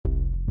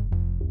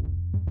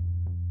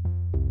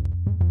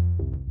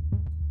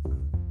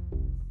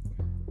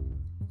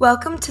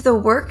Welcome to the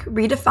Work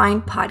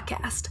Redefined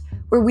podcast,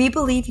 where we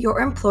believe your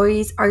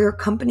employees are your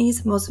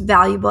company's most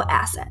valuable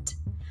asset.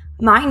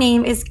 My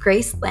name is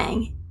Grace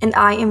Lang, and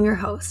I am your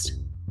host.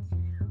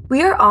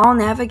 We are all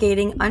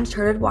navigating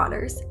uncharted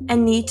waters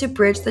and need to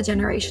bridge the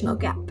generational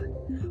gap.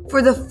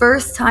 For the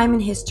first time in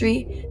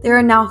history, there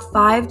are now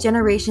 5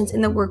 generations in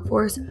the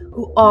workforce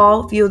who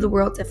all view the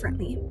world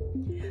differently.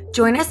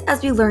 Join us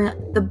as we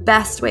learn the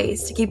best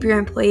ways to keep your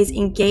employees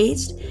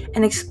engaged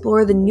and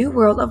explore the new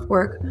world of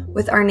work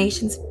with our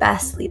nation's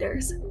best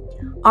leaders.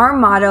 Our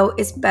motto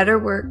is better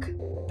work,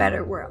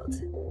 better world.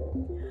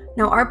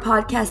 Now, our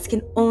podcast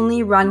can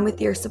only run with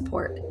your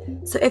support.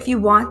 So if you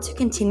want to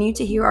continue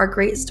to hear our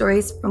great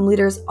stories from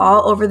leaders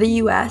all over the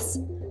U.S.,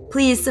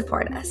 please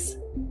support us.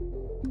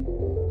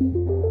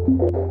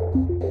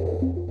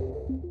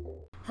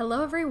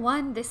 Hello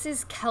everyone, this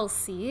is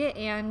Kelsey,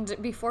 and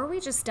before we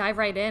just dive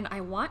right in, I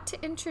want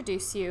to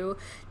introduce you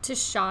to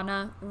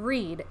Shauna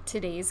Reed,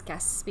 today's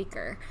guest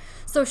speaker.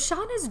 So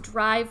Shauna's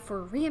drive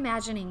for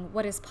reimagining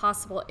what is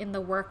possible in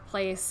the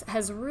workplace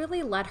has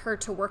really led her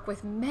to work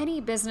with many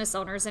business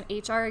owners and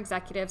HR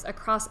executives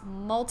across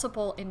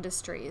multiple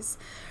industries.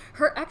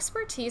 Her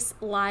expertise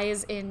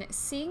lies in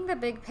seeing the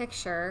big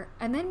picture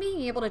and then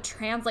being able to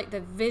translate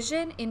the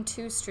vision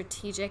into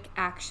strategic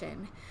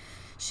action.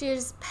 She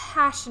is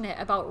passionate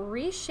about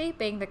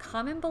reshaping the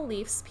common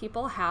beliefs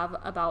people have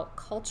about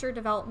culture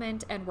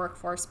development and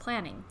workforce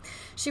planning.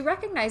 She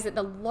recognized that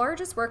the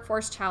largest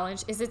workforce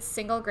challenge is its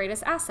single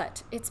greatest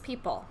asset, its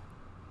people.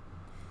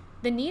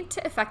 The need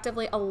to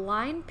effectively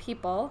align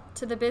people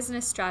to the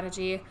business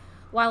strategy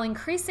while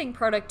increasing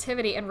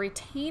productivity and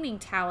retaining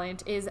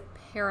talent is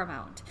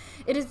paramount.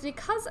 It is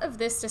because of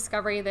this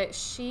discovery that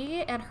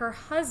she and her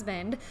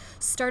husband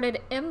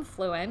started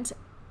Mfluent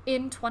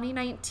in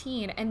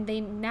 2019, and they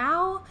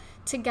now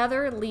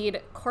together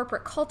lead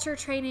corporate culture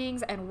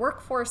trainings and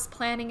workforce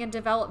planning and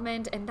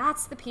development, and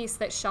that's the piece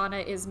that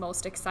Shauna is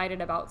most excited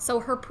about. So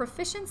her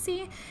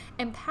proficiency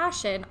and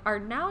passion are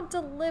now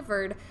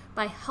delivered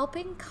by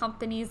helping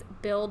companies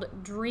build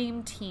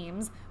dream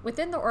teams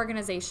within their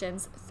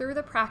organizations through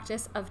the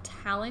practice of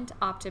talent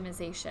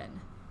optimization.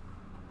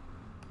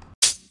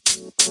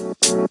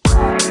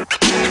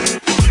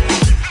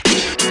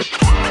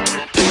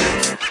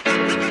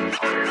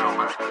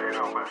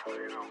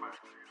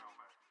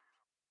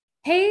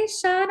 Hey,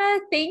 Shauna,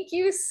 thank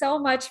you so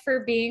much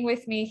for being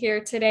with me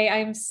here today.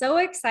 I'm so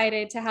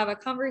excited to have a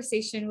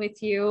conversation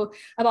with you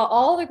about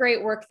all the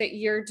great work that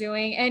you're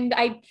doing. And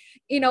I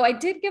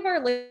did give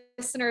our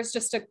listeners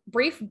just a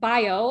brief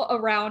bio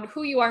around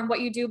who you are and what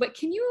you do, but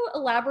can you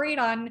elaborate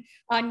on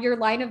your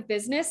line of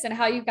business and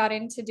how you got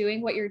into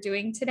doing what you're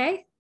doing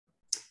today?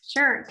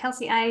 Sure,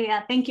 Kelsey,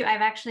 I thank you.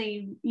 I've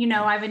actually,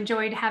 I've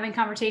enjoyed having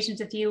conversations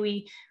with you.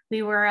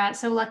 We were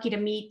so lucky to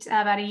meet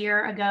about a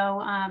year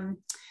ago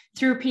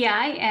through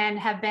PI and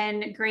have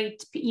been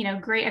great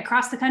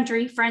across the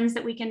country, friends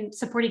that we can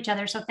support each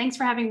other. So thanks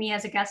for having me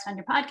as a guest on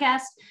your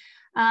podcast.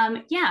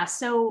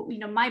 So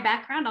my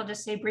background, I'll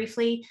just say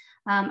briefly,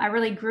 I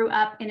really grew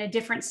up in a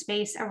different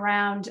space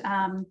around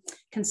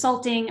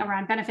consulting,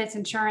 around benefits,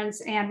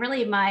 insurance, and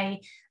really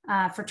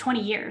for 20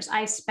 years,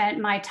 I spent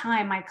my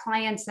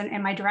clients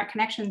and my direct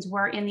connections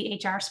were in the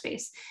HR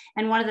space.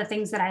 And one of the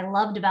things that I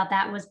loved about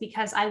that was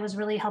because I was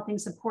really helping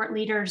support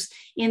leaders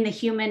in the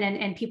human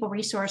and people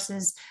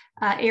resources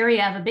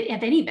area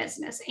of any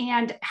business,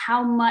 and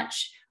how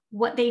much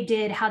what they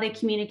did, how they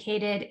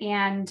communicated,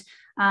 and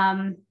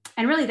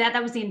really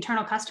that was the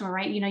internal customer,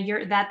 right?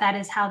 That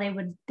is how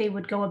they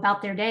would go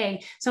about their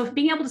day. So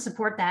being able to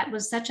support that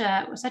was such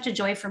a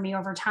joy for me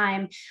over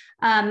time.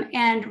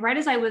 And right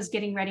as I was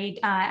getting ready,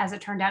 as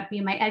it turned out to be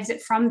my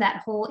exit from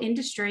that whole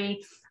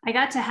industry, I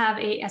got to have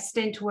a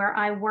stint where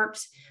I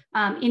worked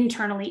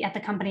internally at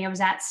the company I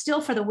was at, still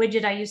for the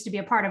widget I used to be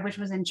a part of, which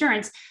was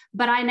insurance,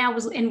 but I now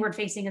was inward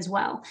facing as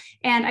well.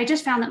 And I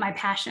just found that my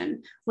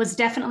passion was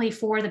definitely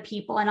for the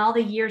people, and all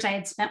the years I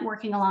had spent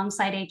working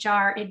alongside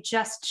HR, it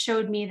just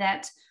showed me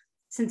that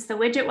since the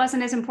widget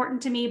wasn't as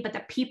important to me, but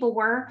the people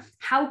were,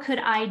 how could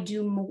I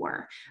do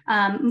more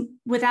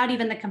without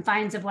even the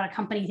confines of what a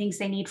company thinks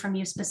they need from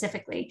you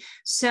specifically?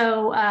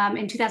 So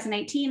in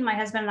 2019, my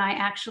husband and I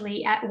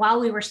actually,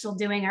 while we were still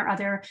doing our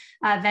other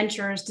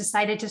ventures,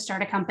 decided to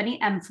start a company,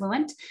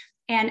 Mfluent.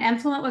 And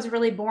Mfluent was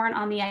really born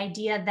on the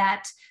idea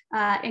that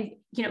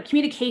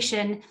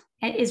communication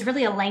is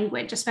really a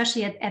language,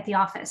 especially at the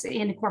office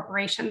in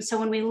corporations. So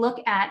when we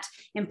look at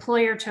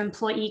employer to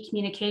employee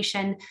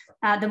communication,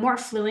 the more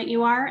fluent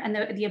you are and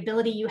the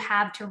ability you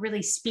have to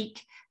really speak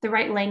the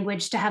right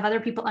language, to have other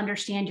people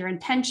understand your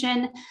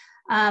intention,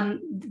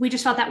 we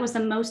just felt that was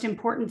the most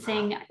important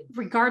thing,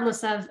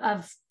 regardless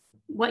of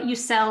what you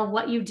sell,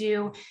 what you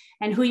do,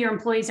 and who your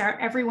employees are.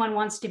 Everyone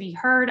wants to be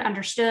heard,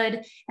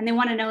 understood, and they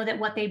want to know that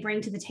what they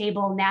bring to the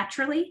table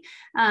naturally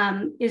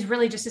is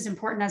really just as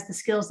important as the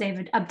skills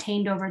they've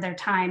obtained over their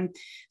time.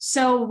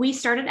 So we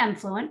started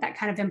Mfluent, that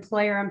kind of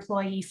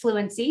employer-employee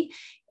fluency,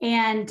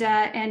 and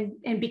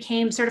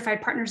became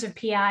certified partners of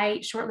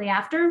PI shortly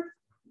after.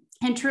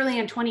 And truly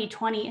in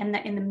 2020, in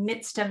the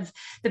midst of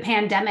the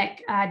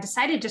pandemic,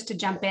 decided just to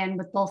jump in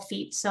with both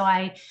feet. So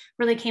I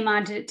really came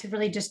on to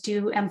really just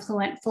do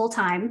Enfluent full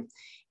time.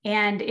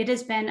 And it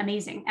has been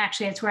amazing.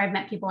 Actually, it's where I've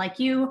met people like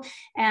you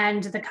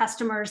and the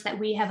customers that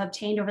we have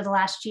obtained over the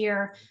last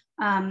year.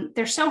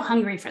 They're so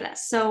hungry for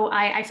this. So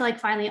I feel like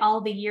finally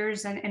all the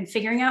years and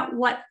figuring out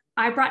what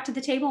I brought to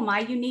the table, my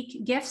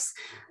unique gifts,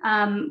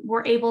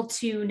 were able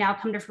to now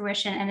come to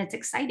fruition. And it's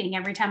exciting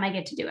every time I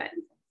get to do it.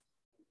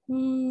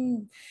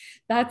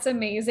 That's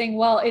amazing.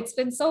 Well, it's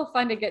been so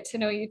fun to get to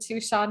know you too,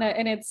 Shauna.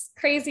 And it's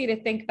crazy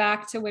to think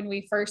back to when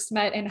we first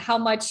met and how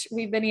much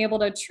we've been able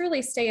to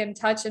truly stay in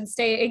touch and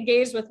stay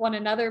engaged with one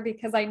another,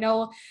 because I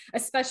know,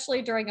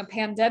 especially during a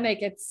pandemic,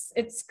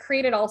 it's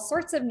created all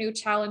sorts of new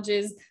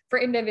challenges for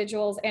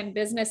individuals and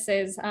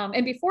businesses.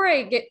 And before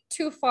I get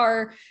too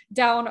far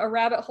down a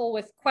rabbit hole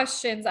with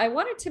questions, I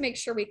wanted to make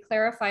sure we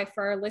clarify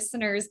for our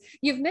listeners.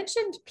 You've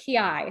mentioned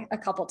PI a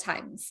couple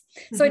times.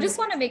 So I just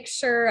want to make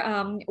sure,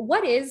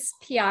 what is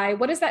PI?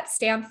 What does that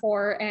stand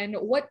for? And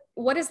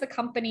what is the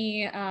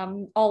company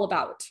all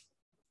about?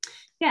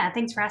 Yeah,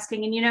 thanks for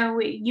asking. And,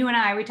 you and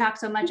I, we talk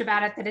so much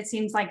about it that it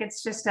seems like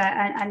it's just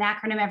an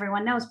acronym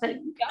everyone knows, but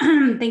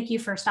thank you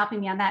for stopping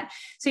me on that.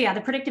 So yeah,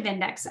 the predictive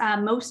index,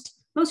 most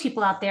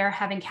people out there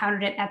have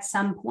encountered it at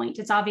some point.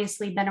 It's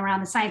obviously been around,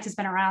 the science has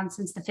been around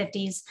since the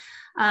 50s.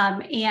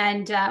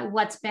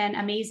 What's been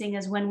amazing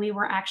is when we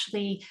were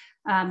actually,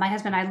 my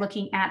husband and I,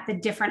 looking at the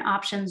different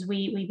options,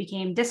 we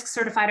became DISC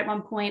certified at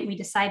one point. We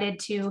decided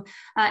to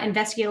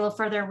investigate a little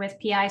further with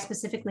PI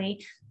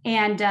specifically,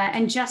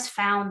 and just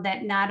found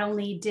that not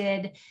only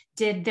did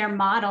their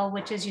model,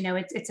 which is,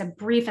 it's a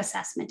brief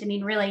assessment. I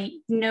mean,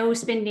 really no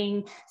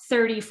spending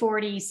 30,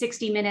 40,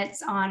 60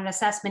 minutes on an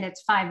assessment,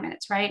 it's 5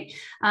 minutes, right?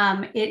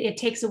 It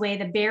takes away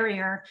the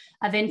barrier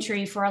of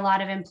entry for a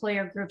lot of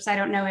employer groups. I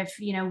don't know if,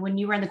 when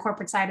you were in the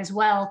corporate side as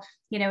well,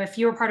 if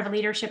you were part of a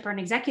leadership or an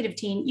executive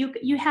team,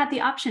 you had the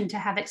option to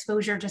have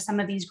exposure to some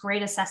of these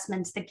great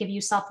assessments that give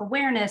you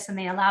self-awareness, and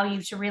they allow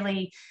you to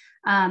really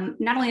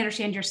not only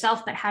understand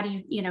yourself, but how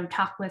do you,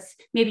 talk with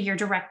maybe your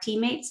direct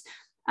teammates.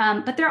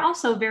 But they're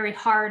also very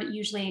hard,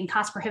 usually, and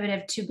cost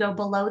prohibitive to go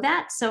below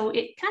that. So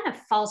it kind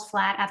of falls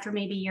flat after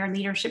maybe your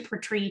leadership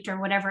retreat or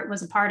whatever it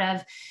was a part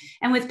of.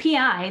 And with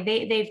PI,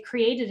 they've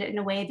created it in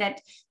a way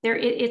that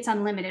it's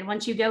unlimited.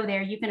 Once you go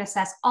there, you can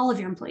assess all of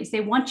your employees.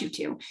 They want you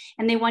to,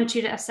 and they want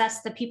you to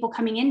assess the people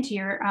coming into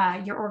your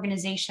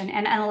organization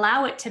and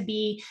allow it to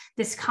be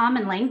this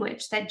common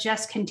language that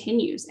just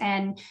continues.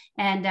 And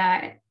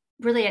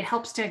really, it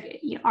helps to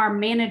our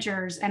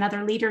managers and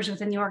other leaders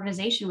within the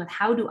organization with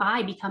how do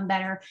I become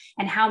better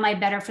and how am I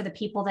better for the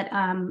people that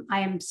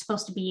I am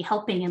supposed to be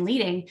helping and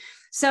leading.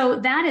 So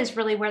that is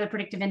really where the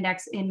predictive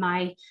index, in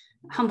my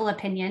humble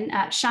opinion,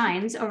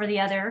 shines over the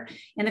other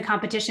in the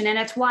competition. And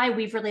it's why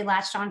we've really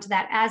latched onto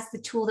that as the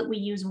tool that we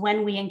use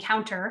when we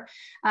encounter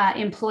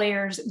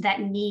employers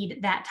that need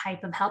that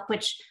type of help,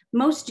 which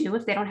most do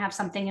if they don't have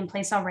something in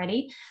place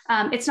already.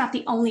 It's not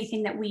the only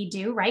thing that we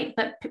do, right?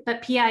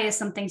 But PI is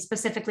something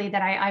specifically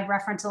that I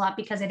reference a lot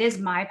because it is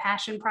my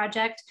passion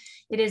project.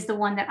 It is the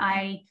one that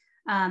I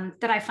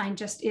find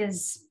just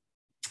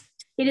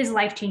it is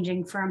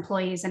life-changing for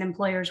employees and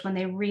employers when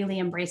they really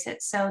embrace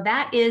it. So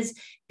that is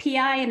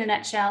PI in a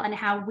nutshell, and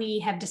how we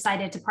have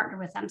decided to partner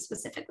with them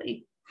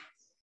specifically.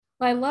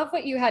 I love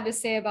what you had to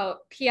say about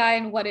PI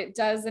and what it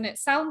does. And it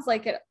sounds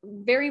like it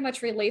very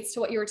much relates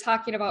to what you were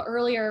talking about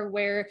earlier,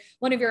 where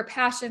one of your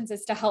passions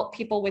is to help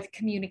people with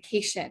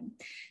communication.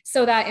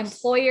 So that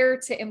employer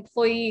to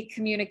employee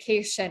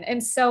communication.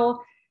 And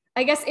so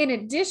I guess in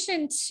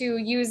addition to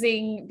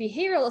using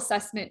behavioral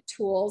assessment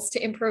tools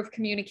to improve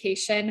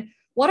communication,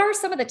 what are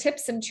some of the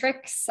tips and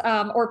tricks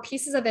or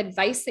pieces of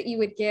advice that you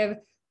would give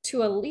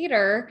to a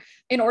leader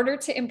in order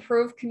to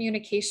improve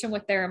communication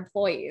with their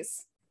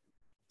employees?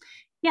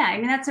 Yeah, I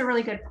mean, that's a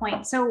really good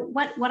point. So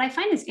what I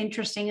find is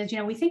interesting is,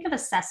 we think of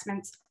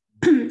assessments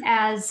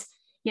as,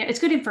 it's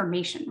good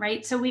information,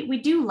 right? So we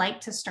do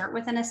like to start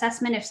with an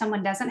assessment if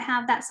someone doesn't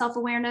have that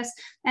self-awareness.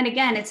 And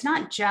again, it's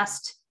not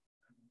just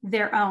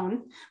their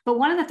own, but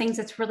one of the things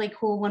that's really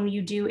cool when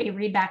you do a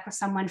readback with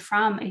someone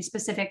from a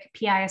specific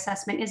PI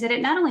assessment is that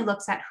it not only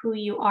looks at who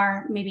you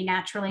are maybe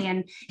naturally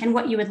and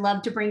what you would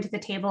love to bring to the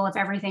table if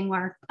everything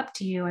were up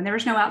to you and there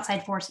was no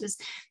outside forces.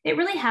 It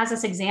really has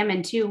us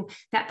examine too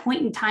that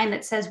point in time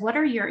that says, what's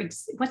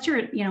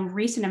your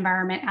recent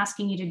environment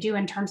asking you to do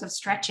in terms of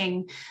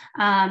stretching,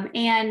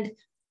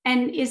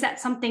 and is that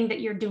something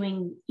that you're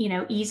doing,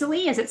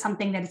 easily? Is it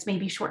something that it's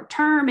maybe short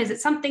term? Is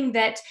it something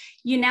that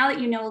now that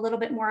you know a little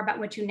bit more about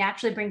what you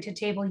naturally bring to the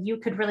table, you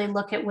could really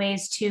look at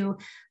ways to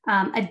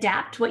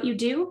adapt what you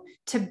do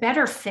to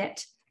better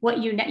fit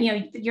what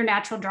your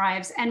natural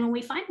drives. And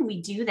when we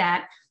do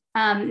that,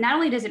 not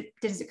only does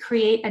it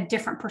create a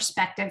different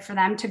perspective for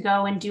them to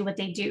go and do what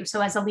they do. So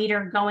as a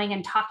leader, going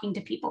and talking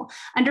to people,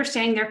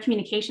 understanding their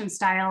communication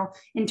style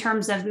in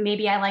terms of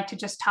maybe I like to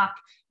just talk,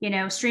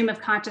 stream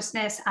of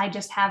consciousness. I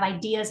just have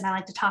ideas and I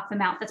like to talk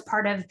them out. That's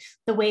part of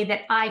the way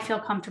that I feel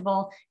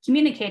comfortable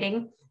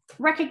communicating,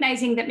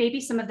 recognizing that maybe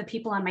some of the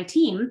people on my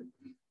team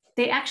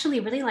they actually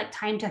really like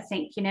time to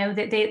think,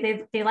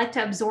 that they like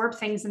to absorb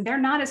things, and they're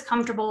not as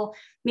comfortable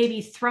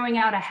maybe throwing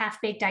out a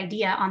half-baked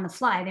idea on the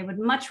fly. They would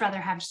much rather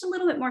have just a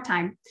little bit more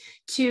time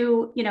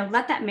to,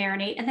 let that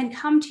marinate and then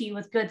come to you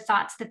with good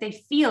thoughts that they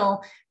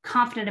feel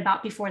confident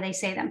about before they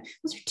say them.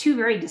 Those are two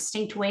very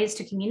distinct ways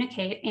to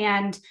communicate.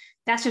 And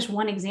that's just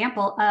one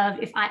example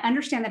of, if I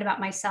understand that about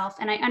myself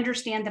and I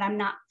understand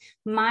that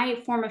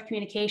my form of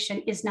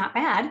communication is not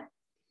bad,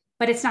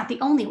 but it's not the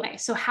only way.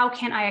 So how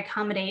can I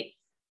accommodate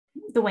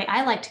the way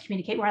I like to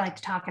communicate, where I like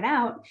to talk it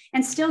out,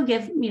 and still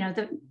give,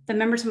 the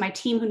members of my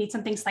team who need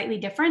something slightly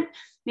different.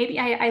 Maybe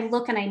I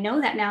look and I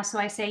know that now. So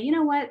I say, you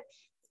know what?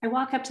 I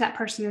walk up to that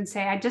person and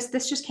say,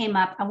 this just came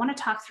up. I want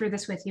to talk through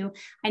this with you.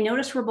 I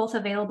noticed we're both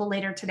available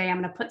later today.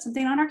 I'm going to put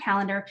something on our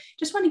calendar.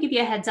 Just want to give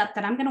you a heads up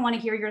that I'm going to want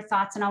to hear your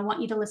thoughts, and I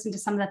want you to listen to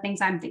some of the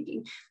things I'm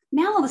thinking.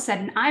 Now, all of a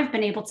sudden, I've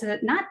been able to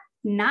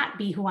not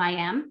be who I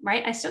am,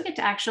 right? I still get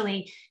to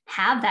actually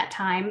have that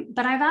time,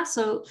 but I've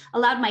also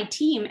allowed my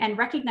team and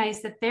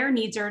recognized that their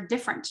needs are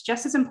different,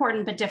 just as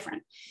important, but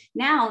different.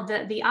 Now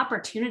the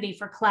opportunity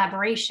for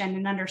collaboration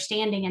and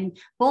understanding and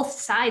both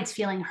sides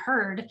feeling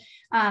heard,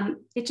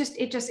 it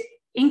just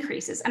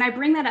increases. And I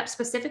bring that up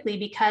specifically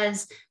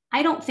because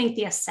I don't think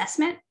the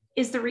assessment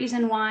is the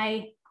reason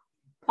why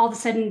all of a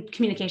sudden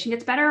communication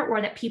gets better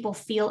or that people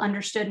feel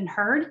understood and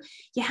heard.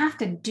 You have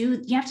to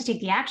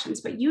take the actions,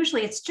 but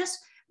usually it's just,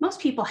 most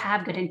people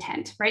have good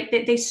intent, right?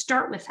 They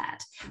start with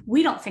that.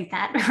 We don't think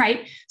that,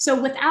 right? So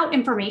without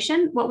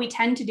information, what we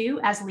tend to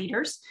do as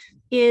leaders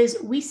is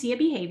we see a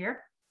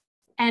behavior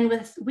and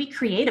we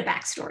create a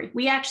backstory.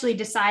 We actually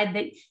decide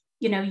that,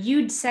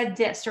 you'd said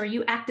this, or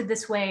you acted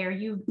this way, or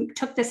you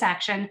took this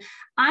action.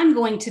 I'm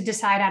going to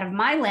decide out of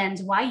my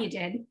lens why you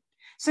did.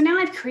 So now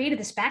I've created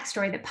this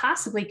backstory that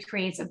possibly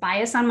creates a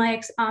bias on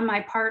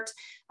my part.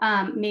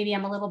 Maybe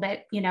I'm a little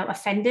bit,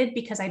 offended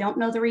because I don't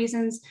know the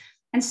reasons.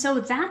 And so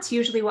that's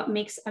usually what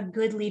makes a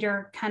good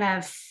leader kind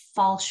of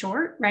fall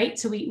short, right?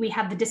 So we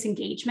have the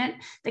disengagement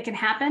that can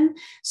happen.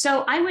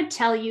 So I would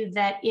tell you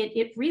that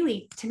it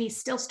really, to me,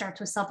 still starts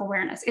with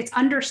self-awareness. It's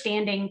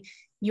understanding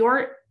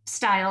your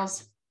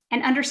styles,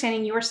 and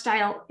understanding your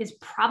style is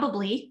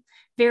probably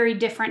very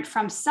different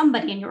from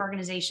somebody in your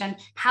organization.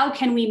 How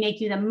can we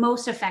make you the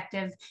most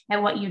effective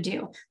at what you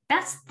do?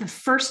 That's the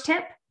first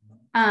tip.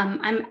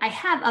 I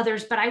have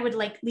others, but I would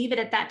leave it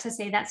at that to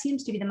say that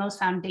seems to be the most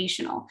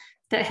foundational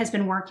that has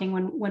been working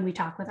when we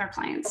talk with our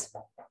clients.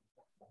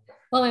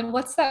 Well, and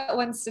what's that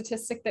one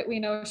statistic that we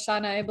know,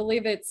 Shauna? I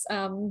believe it's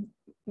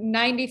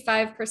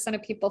 95%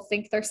 of people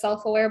think they're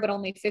self-aware, but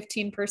only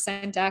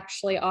 15%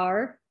 actually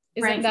are.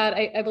 Isn't right. That,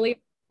 I believe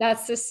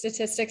that's the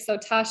statistic. So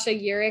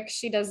Tasha Eurich,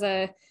 she does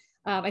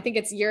I think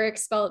it's Eurich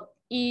spelled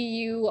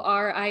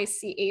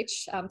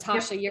EURICH.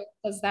 Tasha Eurich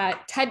does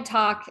that TED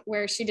Talk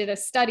where she did a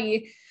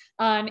study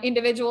on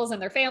individuals and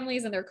their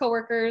families and their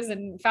coworkers,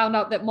 and found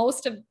out that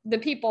most of the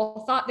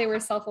people thought they were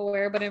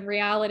self-aware, but in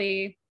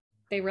reality,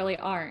 they really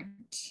aren't.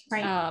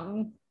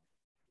 Right.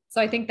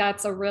 So I think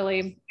that's a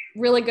really,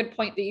 really good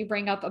point that you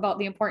bring up about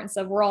the importance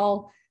of we're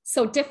all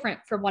so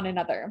different from one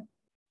another.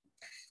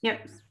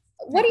 Yep.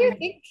 What do you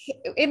think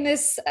in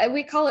this,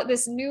 we call it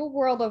this new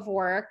world of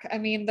work? I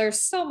mean,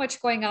 there's so much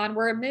going on.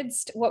 We're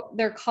amidst what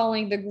they're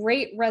calling the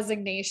Great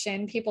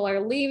Resignation. People are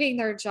leaving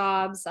their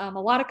jobs. A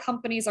lot of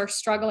companies are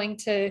struggling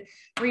to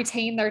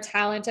retain their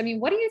talent. I mean,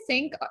 what do you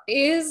think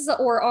is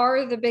or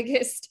are the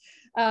biggest,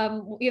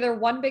 either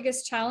one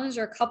biggest challenge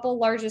or a couple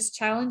largest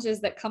challenges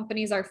that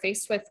companies are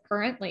faced with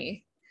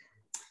currently?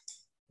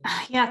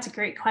 Yeah, it's a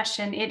great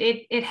question.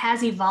 It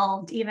has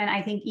evolved. Even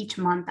I think each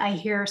month I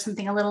hear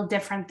something a little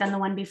different than the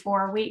one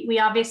before. We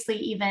obviously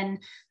even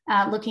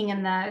looking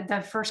in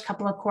the first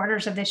couple of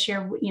quarters of this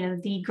year,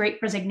 the Great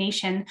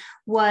Resignation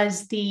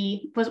was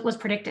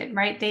predicted,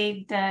 right?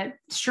 The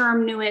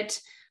SHRM knew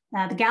it.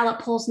 The Gallup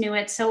polls knew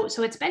it. So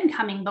it's been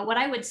coming. But what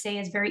I would say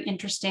is very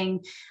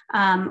interesting.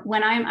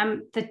 When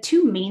I'm the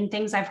two main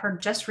things I've heard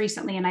just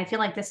recently, and I feel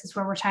like this is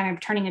where we're kind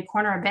of turning a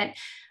corner a bit.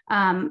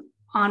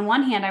 On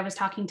one hand, I was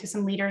talking to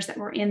some leaders that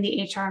were in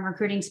the HR and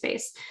recruiting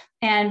space.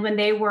 And when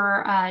they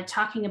were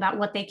talking about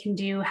what they can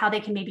do, how they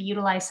can maybe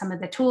utilize some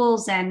of the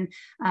tools and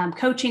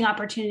coaching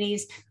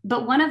opportunities.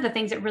 But one of the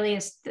things that really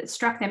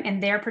struck them in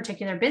their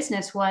particular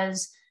business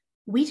was,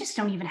 we just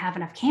don't even have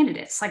enough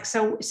candidates.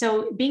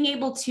 So being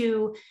able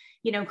to,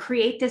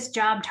 create this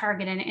job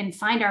target and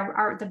find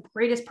the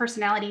greatest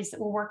personalities that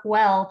will work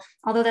well,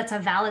 although that's a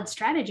valid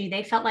strategy,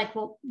 they felt like,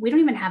 well, we don't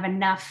even have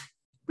enough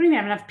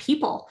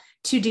people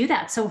to do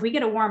that. So if we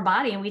get a warm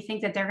body and we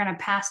think that they're going to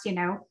pass,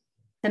 the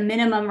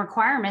minimum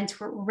requirements,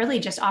 we're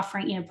really just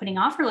offering, putting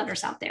offer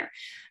letters out there.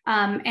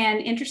 And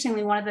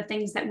interestingly, one of the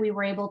things that we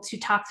were able to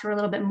talk through a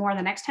little bit more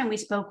the next time we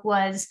spoke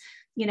was,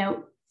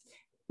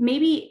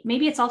 maybe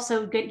it's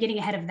also good getting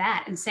ahead of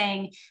that and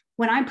saying,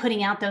 when I'm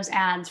putting out those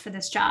ads for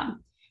this job,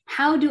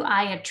 how do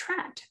I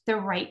attract the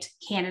right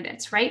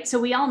candidates, right? So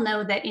we all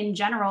know that in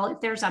general, if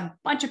there's a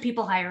bunch of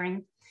people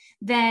hiring,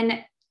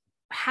 then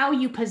how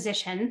you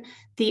position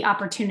the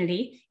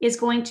opportunity is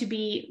going to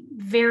be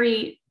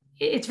very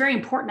it's very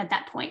important at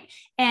that point.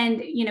 And,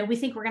 we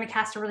think we're going to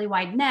cast a really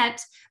wide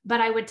net, but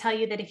I would tell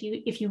you that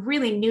if you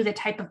really knew the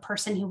type of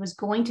person who was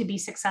going to be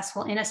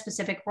successful in a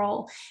specific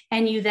role,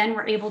 and you then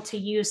were able to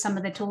use some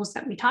of the tools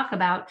that we talk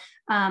about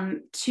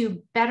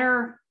to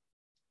better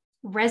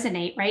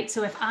resonate, right?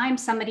 So if I'm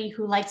somebody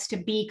who likes to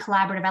be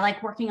collaborative, I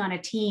like working on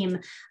a team,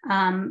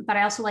 but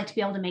I also like to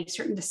be able to make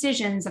certain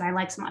decisions and I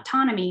like some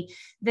autonomy,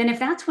 then if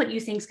that's what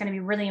you think is going to be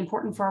really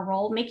important for a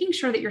role, making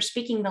sure that you're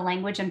speaking the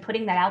language and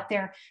putting that out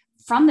there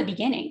from the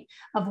beginning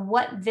of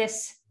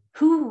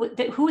who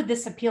would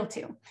this appeal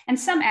to? And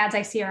some ads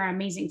I see are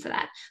amazing for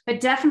that, but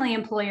definitely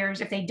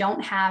employers, if they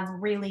don't have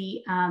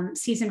really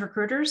seasoned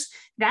recruiters,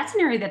 that's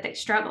an area that they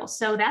struggle.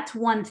 So that's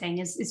one thing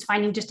is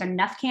finding just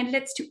enough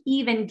candidates to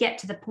even get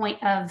to the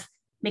point of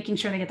making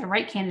sure they get the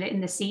right candidate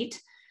in the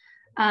seat.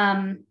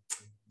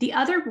 The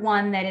other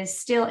one that is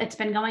still, it's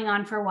been going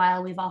on for a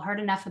while. We've all heard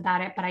enough about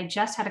it, but I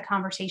just had a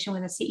conversation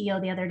with a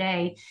CEO the other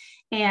day,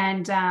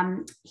 and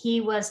he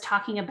was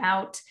talking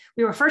about,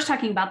 we were first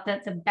talking about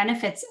the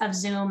benefits of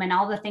Zoom and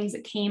all the things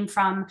that came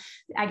from,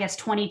 I guess,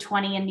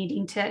 2020 and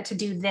needing to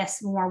do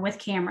this more with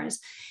cameras.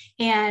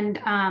 And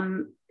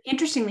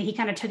interestingly, he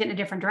kind of took it in a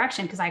different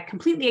direction, because I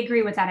completely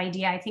agree with that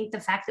idea. I think the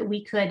fact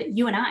that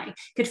you and I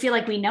could feel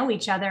like we know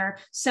each other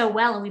so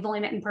well, and we've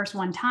only met in person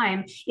one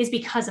time, is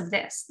because of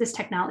this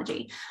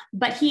technology.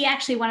 But he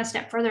actually went a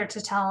step further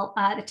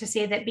to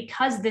say that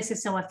because this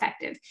is so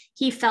effective,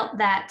 he felt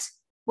that,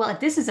 well,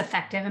 if this is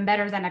effective and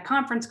better than a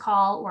conference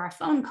call or a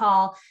phone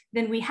call,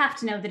 then we have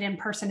to know that in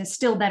person is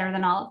still better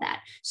than all of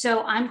that.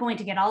 So I'm going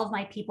to get all of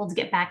my people to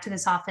get back to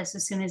this office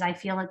as soon as I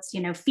feel it's,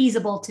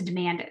 feasible to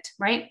demand it,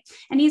 right?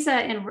 And he's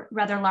in a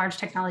rather large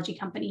technology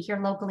company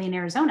here locally in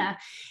Arizona.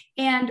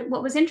 And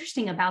what was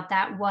interesting about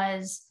that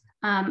was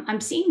I'm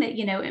seeing that,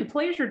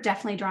 employers are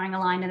definitely drawing a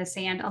line in the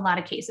sand, a lot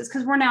of cases,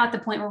 because we're now at the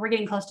point where we're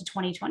getting close to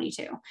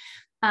 2022.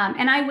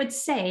 And I would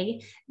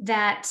say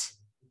that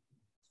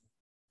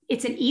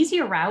it's an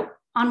easier route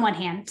on one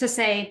hand to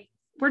say,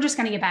 we're just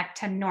going to get back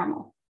to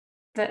normal,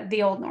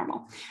 the old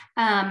normal.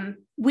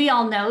 We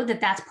all know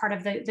that that's part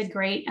of the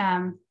great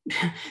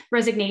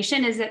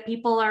resignation, is that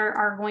people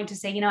are going to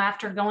say,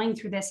 after going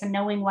through this and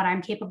knowing what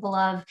I'm capable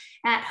of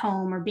at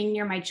home or being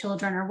near my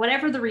children or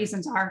whatever the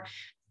reasons are,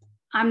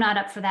 I'm not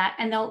up for that.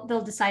 And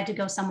they'll decide to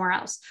go somewhere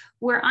else.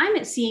 Where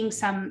I'm seeing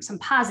some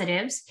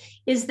positives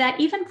is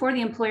that even for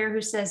the employer who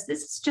says,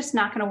 this is just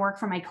not going to work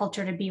for my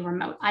culture to be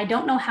remote, I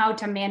don't know how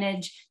to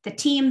manage the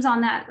teams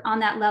on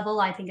that level.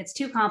 I think it's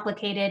too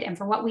complicated. And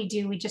for what we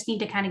do, we just need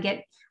to kind of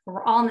get where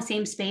we're all in the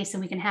same space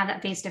and we can have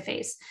that face to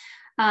face.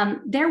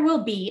 There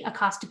will be a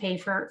cost to pay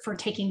for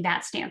taking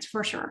that stance,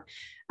 for sure.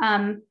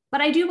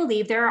 But I do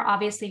believe there are,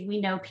 obviously, we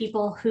know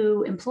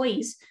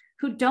employees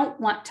who don't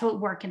want to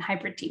work in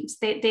hybrid teams.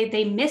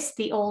 They miss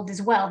the old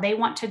as well. They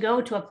want to go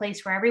to a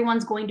place where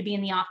everyone's going to be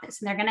in the office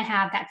and they're going to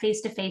have that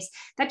face-to-face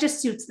that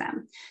just suits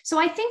them. So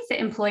I think that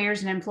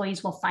employers and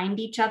employees will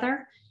find each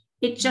other.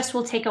 It just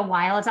will take a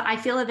while. I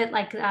feel of it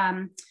like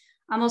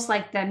almost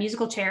like the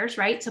musical chairs,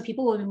 right? So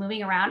people will be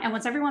moving around, and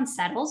once everyone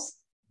settles,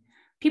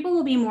 people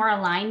will be more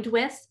aligned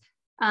with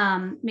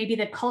maybe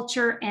the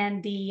culture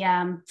and the,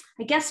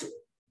 I guess,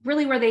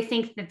 really where they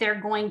think that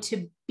they're going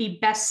to be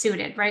best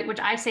suited, right? Which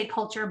I say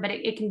culture, but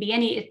it can be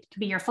it can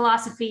be your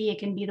philosophy, it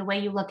can be the way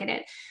you look at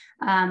it.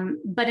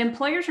 But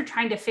employers are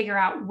trying to figure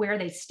out where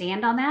they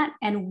stand on that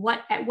and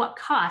at what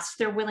cost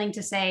they're willing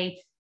to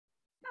say,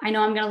 I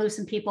know I'm going to lose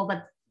some people,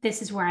 but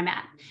this is where I'm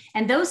at.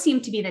 And those seem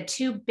to be the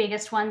two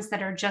biggest ones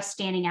that are just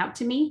standing out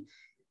to me: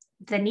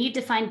 the need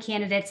to find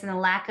candidates and the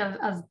lack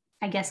of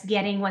I guess,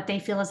 getting what they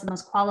feel is the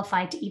most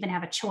qualified to even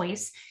have a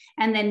choice.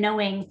 And then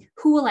knowing,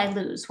 who will I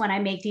lose when I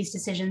make these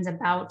decisions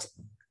about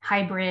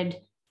hybrid,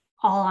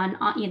 all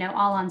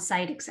on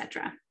site, et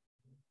cetera.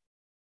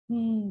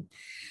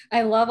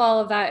 I love all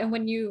of that. And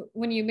when you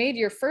made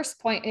your first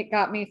point, it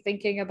got me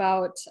thinking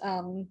about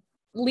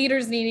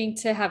leaders needing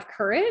to have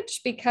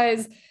courage,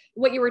 because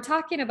what you were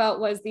talking about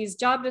was these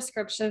job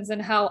descriptions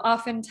and how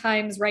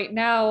oftentimes right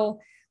now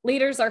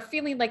leaders are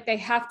feeling like they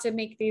have to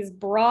make these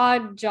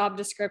broad job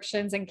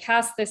descriptions and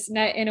cast this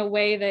net in a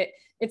way that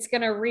it's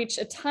going to reach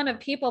a ton of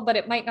people, but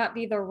it might not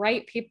be the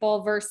right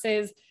people,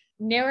 versus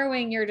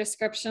narrowing your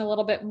description a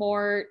little bit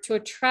more to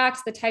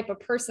attract the type of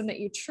person that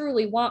you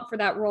truly want for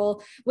that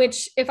role,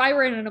 which if I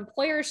were in an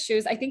employer's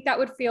shoes, I think that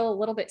would feel a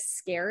little bit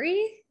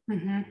scary.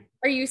 Mm-hmm.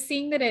 Are you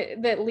seeing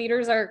that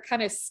leaders are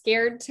kind of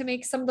scared to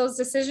make some of those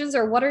decisions,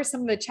 or what are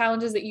some of the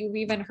challenges that you've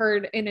even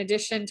heard in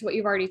addition to what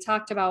you've already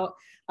talked about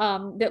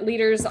that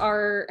leaders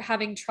are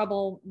having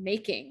trouble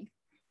making?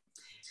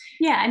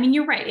 Yeah, I mean,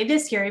 you're right. It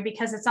is scary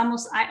because it's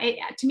almost,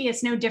 to me,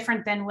 it's no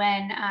different than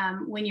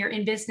when you're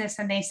in business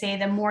and they say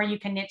the more you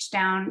can niche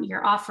down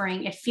your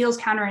offering, it feels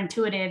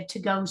counterintuitive to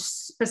go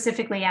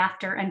specifically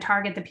after and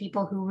target the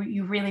people who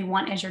you really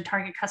want as your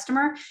target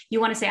customer. You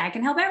want to say, I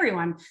can help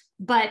everyone.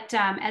 But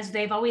as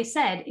they've always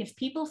said, if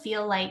people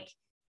feel like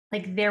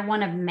they're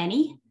one of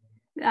many,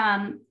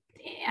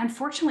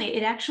 unfortunately,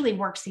 it actually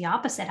works the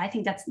opposite. I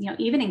think that's,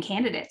 even in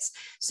candidates.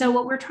 So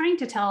what we're trying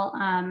to tell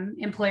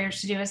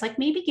employers to do is like,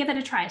 maybe give it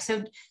a try.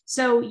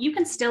 So you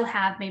can still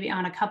have maybe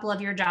on a couple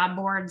of your job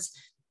boards,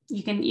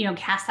 you can,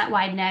 cast that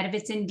wide net if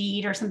it's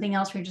Indeed or something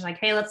else where you're just like,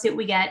 hey, let's see what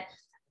we get.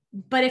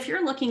 But if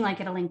you're looking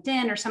like at a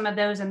LinkedIn or some of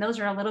those, and those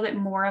are a little bit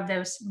more of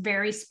those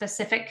very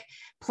specific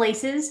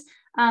places,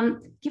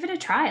 give it a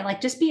try.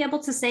 Like, just be able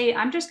to say,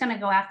 I'm just going to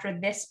go after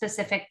this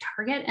specific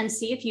target and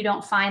see if you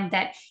don't find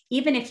that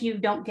even if you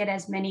don't get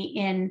as many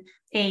in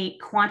a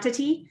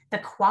quantity, the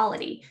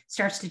quality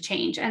starts to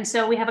change. And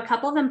so we have a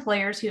couple of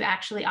employers who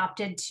actually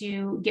opted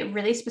to get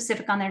really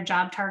specific on their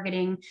job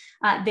targeting.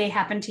 They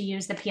happen to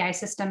use the PI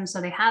system.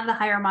 So they have the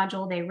hire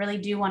module. They really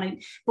do want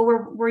to, but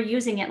we're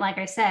using it, like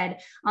I said,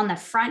 on the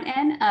front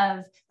end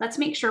of, let's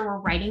make sure we're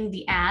writing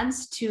the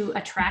ads to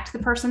attract the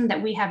person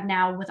that we have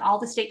now, with all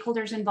the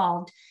stakeholders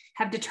involved,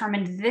 have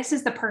determined this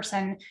is the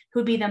person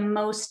who would be the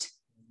most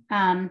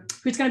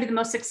who's going to be the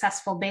most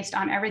successful based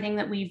on everything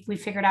that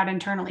we've figured out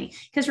internally.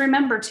 Because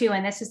remember too,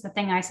 and this is the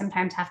thing I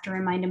sometimes have to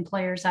remind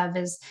employers of,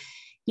 is,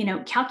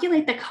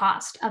 calculate the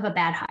cost of a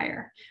bad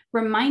hire.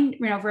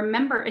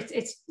 Remember,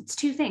 it's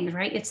two things,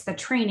 right? It's the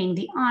training,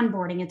 the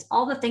onboarding, it's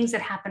all the things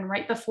that happen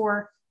right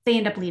before they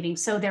end up leaving.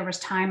 So there was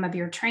time of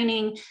your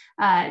training,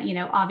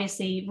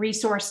 obviously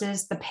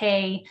resources, the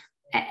pay,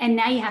 and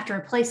now you have to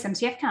replace them.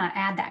 So you have to kind of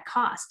add that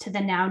cost to the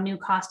now new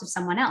cost of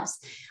someone else.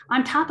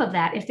 On top of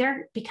that, if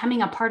they're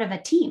becoming a part of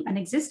a team, an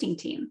existing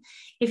team,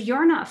 if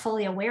you're not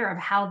fully aware of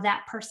how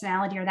that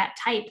personality or that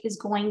type is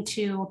going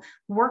to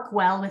work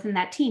well within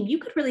that team, you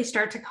could really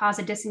start to cause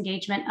a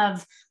disengagement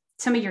of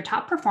some of your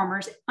top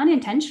performers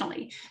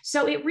unintentionally.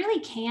 So it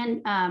really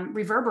can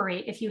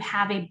reverberate if you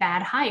have a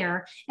bad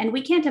hire, and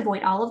we can't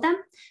avoid all of them,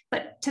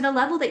 but to the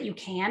level that you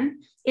can,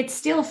 it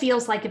still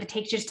feels like if it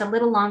takes just a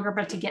little longer,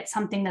 but to get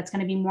something that's going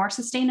to be more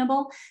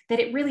sustainable, that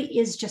it really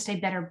is just a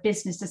better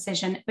business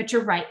decision. But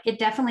you're right, it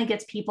definitely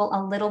gets people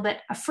a little bit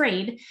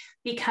afraid,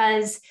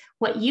 because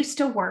what used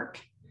to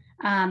work,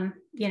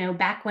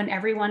 back when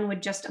everyone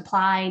would just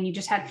apply and you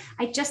just had,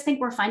 I just think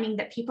we're finding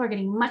that people are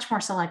getting much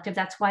more selective.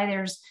 That's why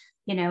there's,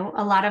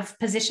 a lot of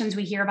positions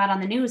we hear about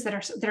on the news that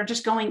are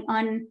just going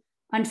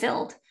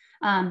unfilled,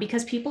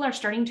 because people are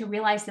starting to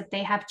realize that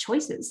they have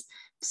choices.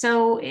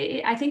 So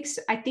I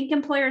think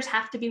employers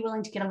have to be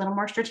willing to get a little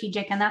more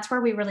strategic, and that's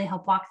where we really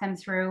help walk them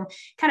through,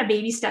 kind of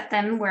baby step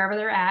them wherever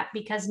they're at,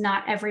 because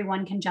not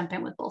everyone can jump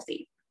in with both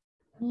feet.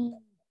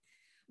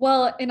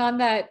 Well, and on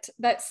that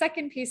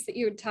second piece that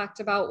you had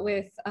talked about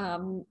with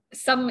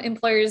some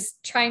employers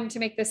trying to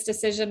make this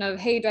decision of,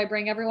 hey, do I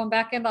bring everyone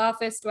back in the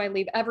office? Do I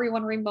leave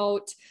everyone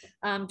remote?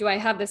 Do I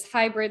have this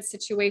hybrid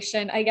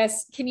situation? I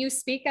guess, can you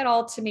speak at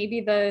all to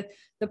maybe the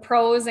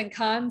pros and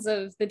cons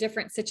of the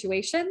different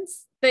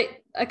situations that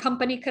a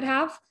company could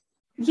have?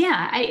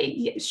 Yeah,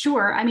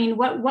 sure. I mean,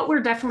 what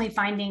we're definitely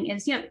finding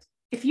is,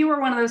 if you were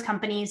one of those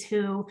companies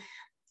who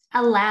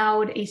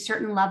allowed a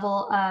certain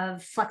level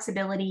of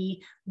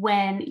flexibility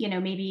when,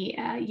 maybe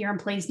your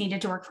employees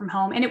needed to work from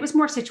home, and it was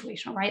more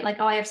situational, right? Like,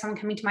 oh, I have someone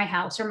coming to my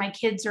house, or my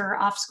kids are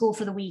off school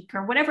for the week,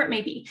 or whatever it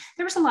may be.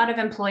 There was a lot of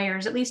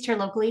employers, at least here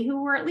locally,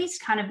 who were at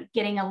least kind of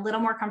getting a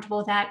little more comfortable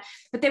with that,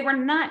 but they were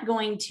not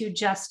going to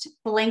just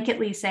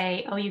blanketly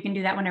say, oh, you can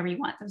do that whenever you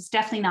want. That was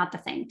definitely not the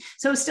thing.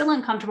 So it was still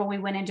uncomfortable. We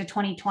went into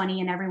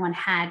 2020 and everyone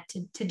had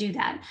to do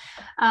that.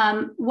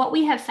 What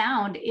we have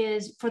found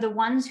is, for the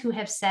ones who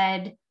have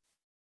said,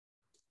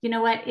 you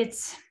know what,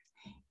 it's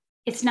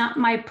not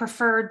my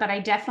preferred, but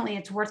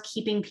it's worth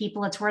keeping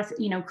people. It's worth,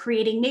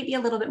 creating maybe a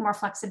little bit more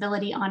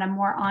flexibility on a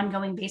more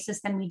ongoing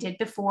basis than we did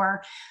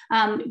before.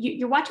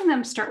 You're watching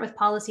them start with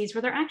policies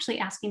where they're actually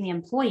asking the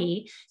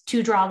employee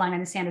to draw a line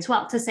in the sand as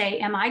well, to say,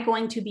 am I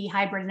going to be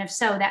hybrid? And if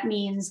so, that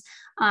means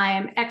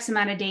I'm X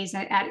amount of days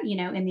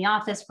in the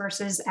office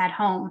versus at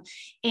home.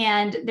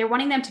 And they're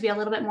wanting them to be a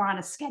little bit more on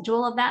a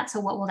schedule of that. So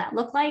what will that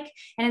look like?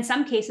 And in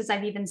some cases,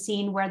 I've even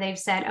seen where they've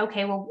said,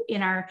 okay, well,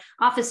 in our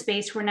office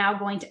space, we're now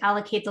going to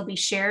allocate, there'll be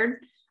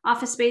shared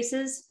office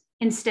spaces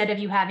instead of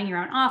you having your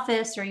own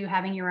office or you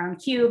having your own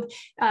cube,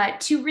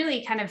 to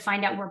really kind of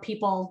find out where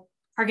people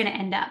are going to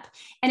end up.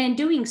 And in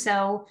doing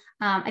so,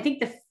 I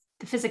think the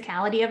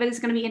physicality of it is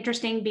going to be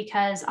interesting,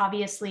 because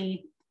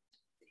obviously,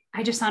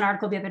 I just saw an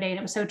article the other day and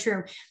it was so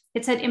true.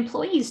 It said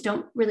employees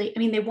don't really,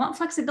 they want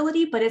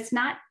flexibility, but it's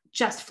not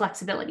just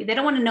flexibility. They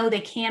don't want to know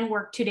they can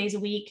work 2 days a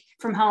week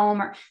from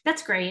home, or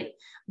that's great,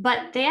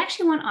 but they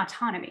actually want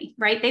autonomy,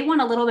 right? They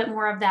want a little bit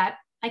more of that.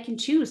 I can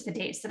choose the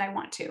days that I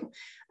want to.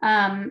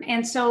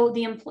 And so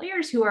the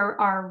employers who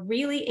are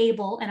really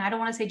able, and I don't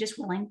want to say just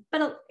willing,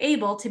 but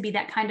able to be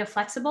that kind of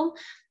flexible,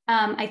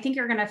 I think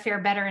you're going to fare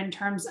better in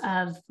terms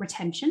of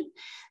retention.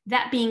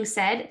 That being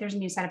said, there's a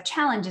new set of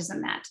challenges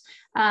in that.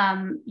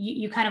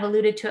 You kind of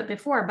alluded to it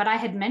before, but I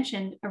had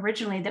mentioned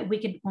originally that we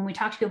could, when we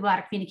talk to people about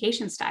a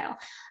communication style,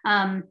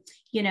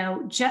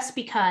 just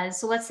because,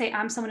 so let's say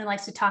I'm someone who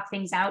likes to talk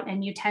things out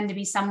and you tend to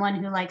be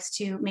someone who likes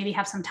to maybe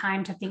have some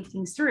time to think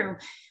things through.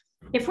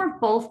 if we're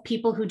both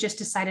people who just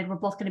decided we're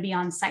both going to be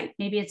on site,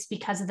 maybe it's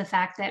because of the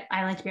fact that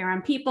I like to be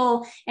around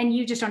people and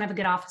you just don't have a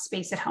good office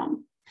space at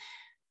home.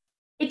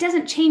 It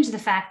doesn't change the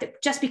fact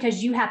that just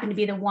because you happen to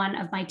be the one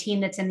of my team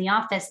that's in the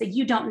office, that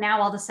you don't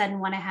now all of a sudden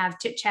want to have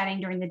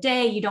chit-chatting during the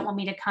day. You don't want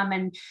me to come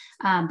and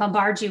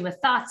bombard you with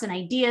thoughts and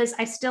ideas.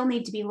 I still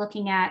need to be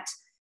looking at,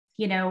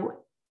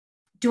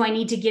 do I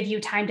need to give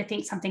you time to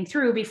think something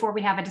through before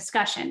we have a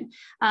discussion?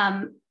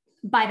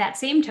 By that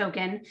same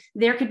token,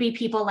 there could be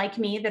people like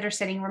me that are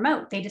sitting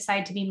remote. They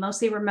decide to be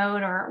mostly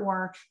remote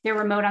or they're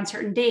remote on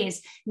certain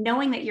days.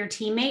 Knowing that your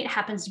teammate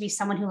happens to be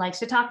someone who likes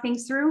to talk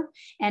things through,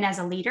 and as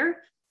a leader,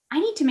 I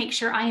need to make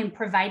sure I am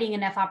providing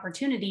enough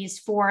opportunities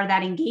for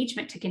that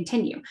engagement to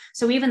continue.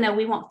 So even though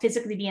we won't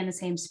physically be in the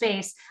same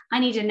space, I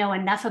need to know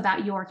enough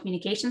about your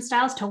communication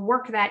styles to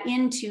work that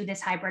into this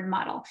hybrid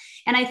model.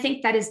 And I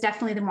think that is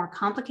definitely the more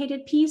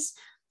complicated piece.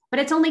 But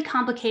it's only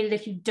complicated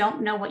if you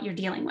don't know what you're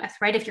dealing with,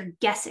 right? If you're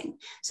guessing.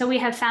 So we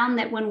have found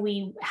that when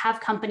we have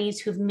companies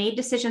who've made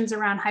decisions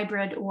around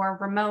hybrid or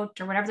remote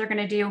or whatever they're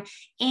going to do,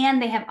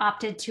 and they have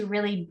opted to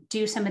really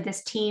do some of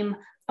this team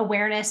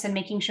awareness and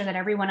making sure that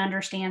everyone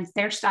understands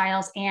their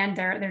styles and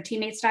their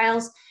teammate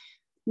styles,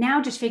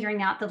 now just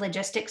figuring out the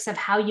logistics of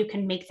how you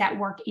can make that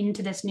work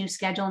into this new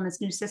schedule and this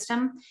new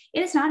system,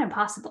 it is not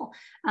impossible.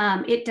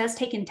 It does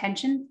take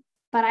intention.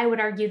 But I would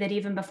argue that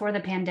even before the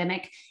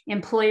pandemic,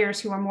 employers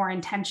who are more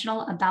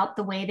intentional about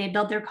the way they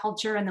build their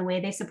culture and the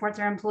way they support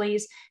their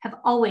employees have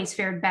always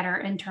fared better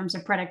in terms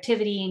of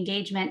productivity,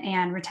 engagement,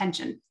 and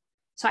retention.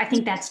 So I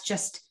think that's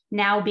just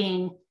now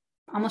being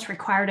almost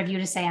required of you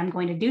to say, I'm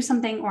going to do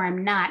something or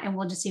I'm not, and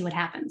we'll just see what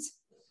happens.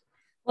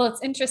 Well,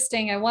 it's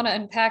interesting. I want to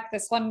unpack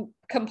this one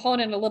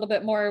component a little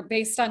bit more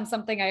based on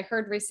something I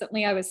heard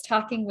recently. I was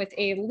talking with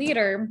a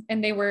leader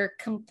and they were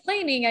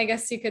complaining, I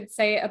guess you could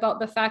say, about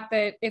the fact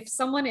that if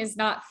someone is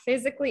not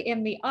physically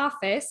in the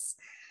office,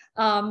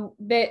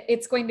 that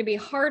it's going to be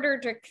harder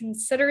to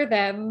consider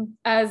them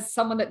as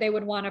someone that they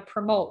would want to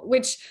promote,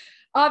 which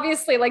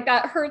obviously like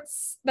that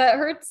hurts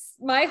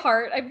my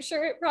heart. I'm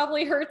sure it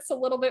probably hurts a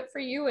little bit for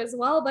you as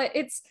well, but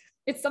it's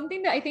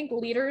something that I think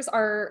leaders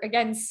are,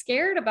 again,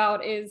 scared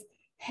about is,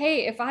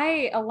 hey, if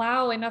I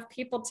allow enough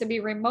people to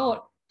be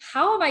remote,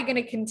 how am I going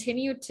to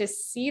continue to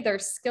see their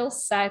skill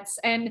sets?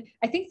 And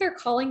I think they're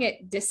calling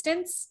it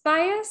distance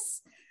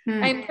bias.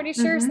 I'm pretty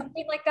sure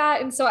something like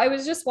that. And so I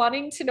was just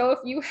wanting to know if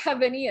you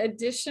have any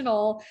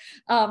additional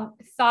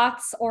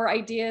thoughts or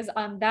ideas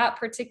on that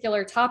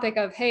particular topic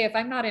of, hey, if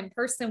I'm not in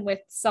person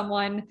with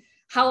someone,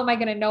 how am I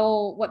going to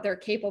know what they're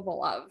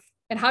capable of?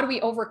 And how do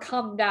we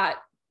overcome that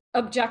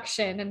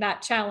objection and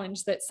that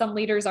challenge that some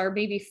leaders are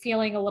maybe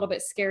feeling a little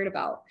bit scared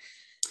about?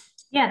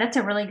 Yeah, that's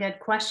a really good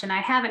question.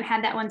 I haven't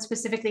had that one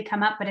specifically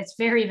come up, but it's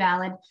very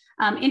valid.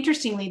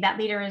 Interestingly, that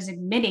leader is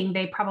admitting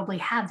they probably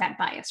have that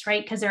bias,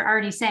 right? Because they're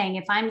already saying,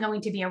 if I'm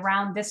going to be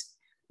around this,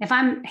 if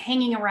I'm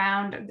hanging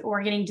around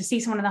or getting to see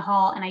someone in the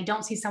hall and I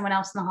don't see someone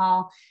else in the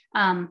hall,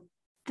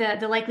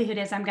 the likelihood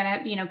is I'm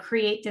going to,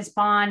 create this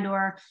bond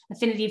or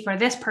affinity for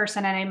this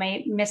person and I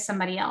may miss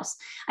somebody else.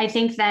 I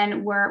think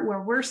then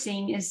where we're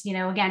seeing is,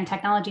 again,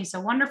 technology is so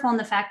wonderful in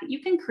the fact that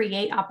you can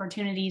create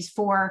opportunities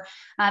for,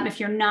 if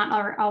you're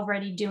not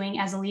already doing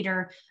as a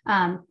leader,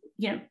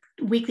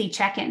 weekly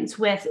check-ins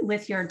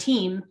with your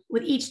team,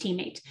 with each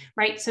teammate,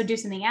 right? So do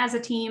something as a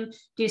team,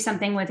 do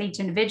something with each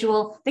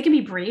individual. They can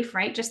be brief,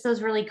 right? Just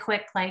those really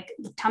quick, like,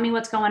 tell me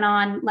what's going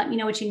on, let me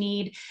know what you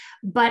need.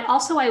 But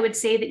also I would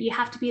say that you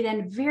have to be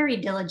then very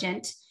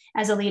diligent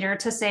as a leader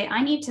to say,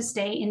 I need to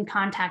stay in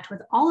contact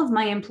with all of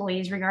my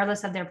employees,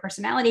 regardless of their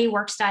personality,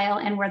 work style,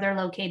 and where they're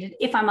located,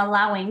 if I'm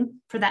allowing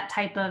for that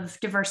type of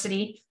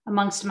diversity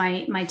amongst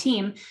my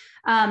team.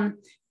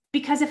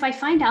 Because if I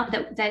find out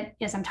that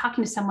as I'm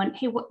talking to someone,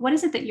 hey, what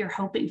is it that you're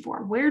hoping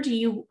for? Where do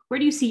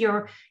you see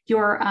your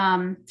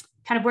kind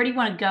of, where do you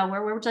want to go?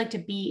 Where would you like to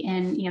be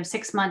in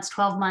 6 months,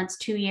 12 months,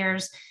 2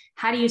 years?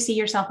 How do you see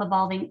yourself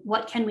evolving?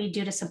 What can we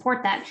do to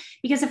support that?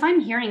 Because if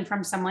I'm hearing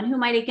from someone who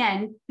might,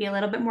 again, be a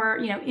little bit more,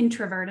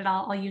 introverted,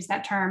 I'll use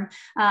that term,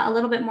 a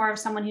little bit more of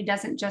someone who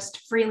doesn't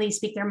just freely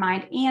speak their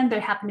mind and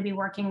they happen to be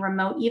working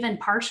remote, even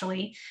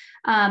partially,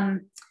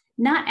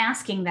 not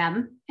asking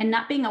them and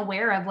not being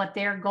aware of what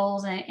their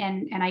goals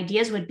and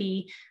ideas would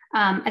be.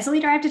 As a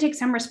leader, I have to take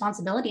some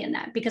responsibility in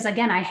that, because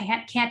again, I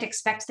can't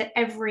expect that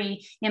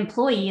every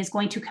employee is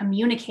going to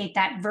communicate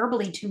that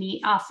verbally to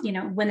me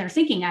when they're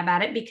thinking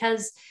about it,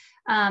 because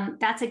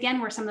that's again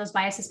where some of those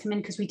biases come in,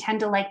 because we tend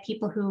to like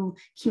people who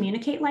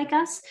communicate like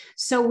us.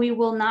 So we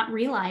will not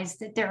realize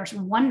that there are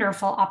some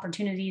wonderful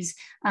opportunities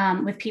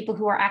with people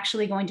who are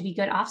actually going to be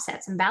good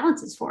offsets and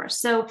balances for us.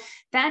 So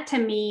that to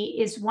me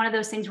is one of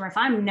those things where if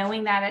I'm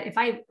knowing that, if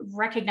I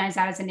recognize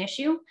that as an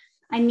issue,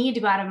 I need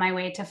to go out of my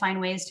way to find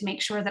ways to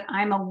make sure that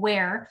I'm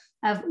aware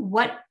of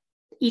what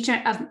each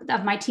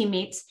of my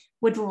teammates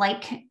would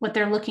like, what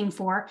they're looking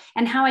for,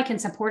 and how I can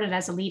support it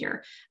as a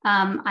leader.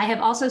 I have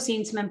also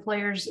seen some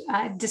employers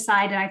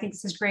decide, and I think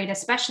this is great,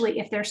 especially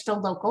if they're still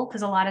local,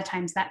 because a lot of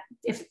times that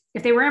if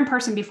they were in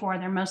person before,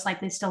 they're most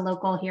likely still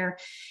local here,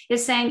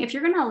 is saying, if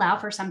you're going to allow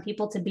for some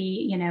people to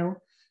be,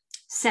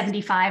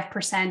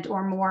 75%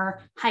 or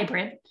more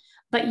hybrid,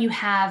 but you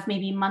have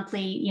maybe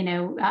monthly,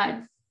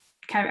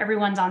 kind of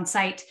everyone's on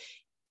site,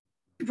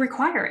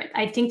 require it.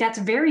 I think that's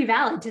very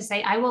valid to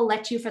say, I will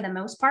let you for the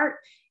most part,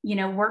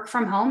 work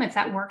from home if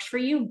that works for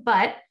you,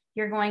 but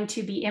you're going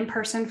to be in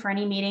person for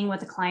any meeting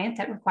with a client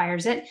that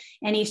requires it.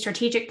 Any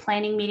strategic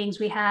planning meetings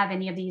we have,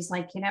 any of these,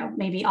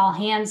 maybe all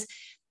hands,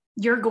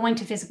 you're going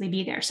to physically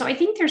be there. So I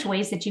think there's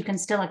ways that you can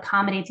still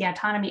accommodate the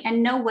autonomy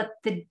and know what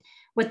the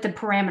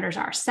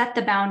parameters are, set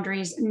the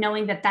boundaries,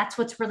 knowing that that's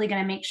what's really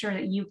going to make sure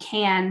that you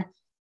can,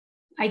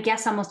 I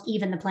guess, almost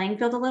even the playing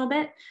field a little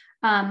bit.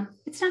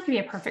 It's not going to be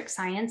a perfect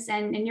science.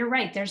 And you're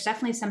right. There's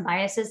definitely some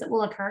biases that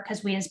will occur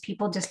because we as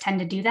people just tend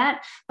to do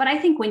that. But I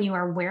think when you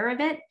are aware of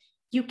it,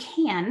 you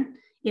can,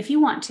 if you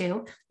want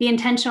to, be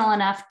intentional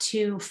enough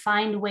to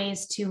find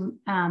ways to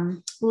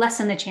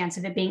lessen the chance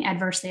of it being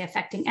adversely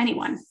affecting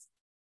anyone.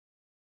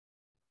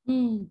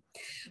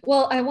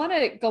 Well, I want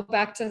to go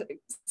back to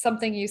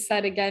something you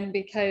said again,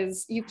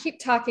 because you keep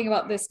talking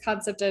about this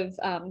concept of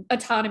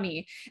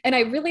autonomy. And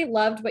I really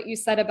loved what you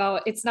said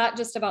about, it's not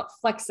just about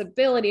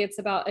flexibility, it's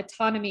about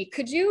autonomy.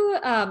 Could you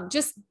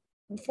just,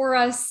 for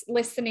us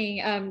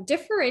listening,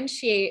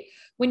 differentiate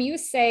when you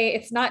say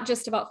it's not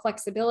just about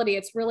flexibility,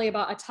 it's really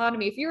about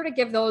autonomy? If you were to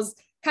give those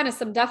kind of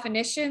some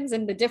definitions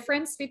and the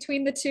difference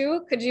between the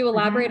two, could you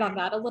elaborate on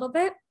that a little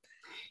bit?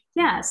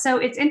 Yeah, so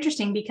it's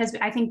interesting because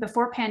I think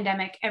before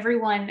pandemic,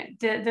 everyone,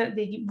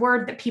 the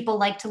word that people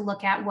like to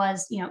look at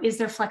was, is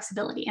there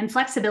flexibility? And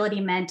flexibility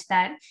meant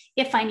that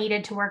if I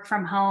needed to work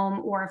from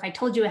home, or if I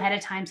told you ahead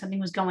of time something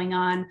was going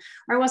on,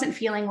 or I wasn't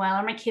feeling well,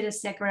 or my kid is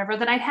sick or whatever,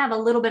 that I'd have a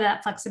little bit of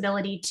that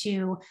flexibility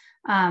to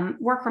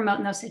work remote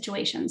in those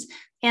situations.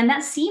 And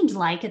that seemed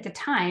like at the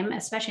time,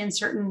 especially in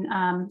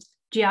certain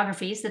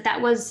geographies,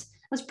 that was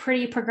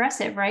pretty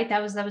progressive, right?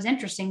 That was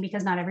interesting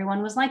because not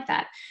everyone was like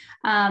that.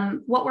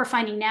 What we're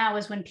finding now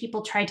is when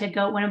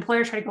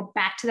employers try to go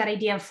back to that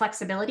idea of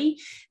flexibility,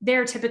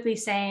 they're typically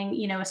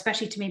saying,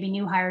 especially to maybe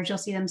new hires, you'll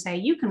see them say,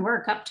 you can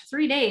work up to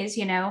 3 days,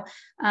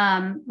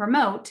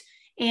 remote.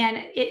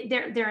 And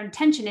their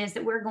intention is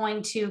that we're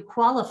going to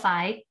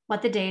qualify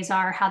what the days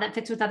are, how that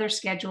fits with other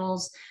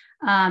schedules.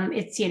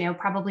 It's,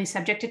 probably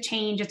subject to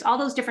change. It's all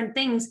those different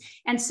things.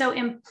 And so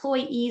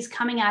employees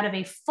coming out of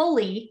a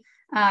fully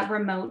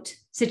remote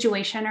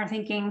situation are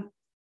thinking,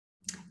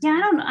 yeah, I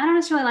don't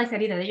necessarily like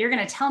that either, that you're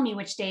going to tell me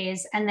which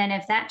days. And then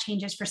if that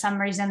changes for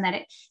some reason,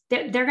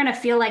 they're going to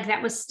feel like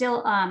that was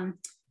still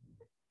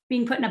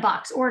being put in a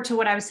box. Or to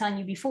what I was telling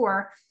you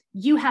before,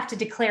 you have to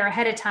declare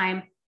ahead of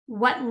time,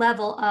 what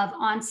level of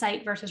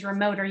on-site versus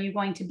remote are you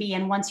going to be?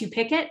 And once you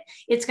pick it,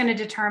 it's going to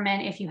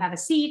determine if you have a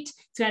seat.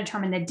 It's going to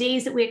determine the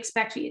days that we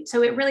expect you.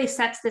 So it really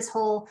sets this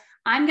whole,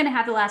 I'm going to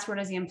have the last word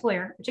as the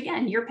employer, which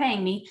again, you're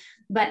paying me,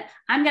 but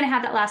I'm going to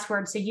have that last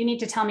word. So you need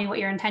to tell me what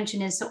your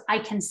intention is so I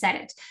can set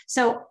it.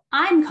 So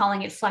I'm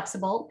calling it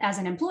flexible as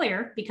an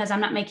employer because I'm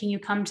not making you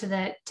come to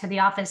the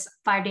office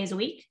 5 days a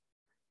week.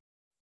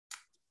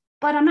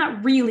 But I'm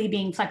not really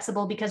being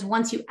flexible because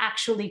once you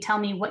actually tell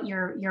me what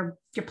your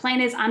plan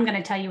is, I'm going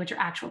to tell you what your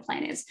actual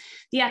plan is.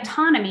 The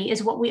autonomy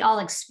is what we all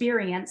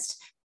experienced.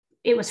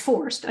 It was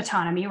forced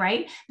autonomy,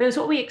 right? But it was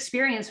what we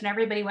experienced when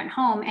everybody went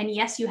home. And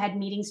yes, you had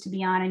meetings to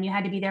be on and you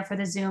had to be there for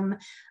the Zoom.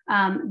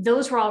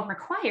 Those were all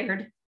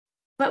required.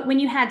 But when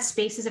you had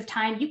spaces of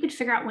time, you could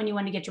figure out when you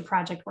wanted to get your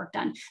project work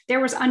done. There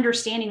was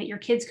understanding that your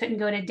kids couldn't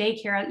go to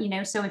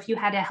daycare, so if you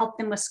had to help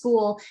them with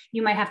school,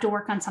 you might have to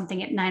work on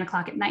something at 9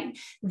 o'clock at night.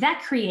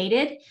 That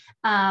created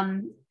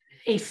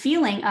a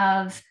feeling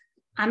of,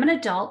 I'm an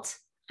adult.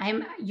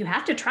 You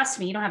have to trust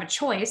me. You don't have a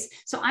choice.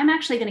 So I'm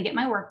actually going to get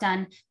my work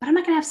done, but I'm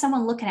not going to have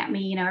someone looking at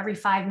me, every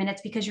 5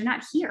 minutes because you're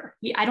not here.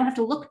 I don't have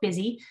to look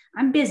busy.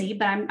 I'm busy,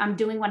 but I'm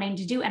doing what I need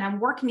to do. And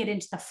I'm working it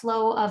into the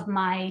flow of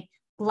my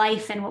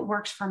life and what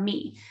works for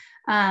me.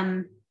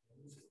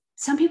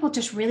 Some people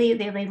just really,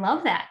 they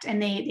love that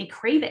and they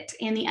crave it.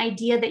 And the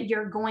idea that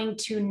you're going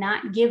to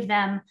not give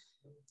them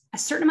a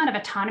certain amount of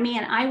autonomy,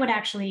 and I would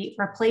actually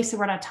replace the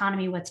word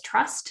autonomy with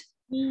trust.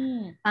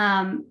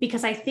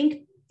 Because I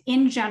think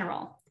in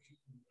general,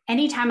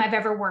 anytime I've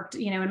ever worked,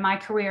 in my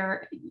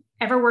career,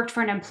 ever worked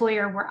for an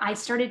employer where I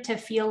started to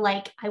feel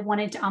like I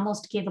wanted to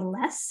almost give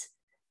less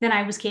than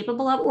I was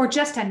capable of, or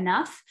just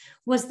enough,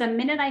 was the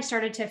minute I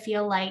started to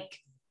feel like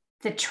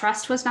the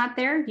trust was not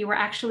there. You were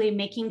actually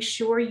making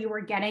sure you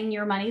were getting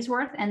your money's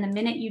worth. And the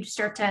minute you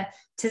start to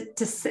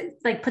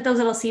put those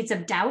little seeds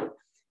of doubt,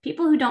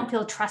 people who don't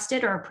feel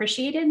trusted or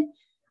appreciated,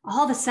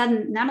 all of a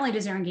sudden, not only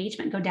does their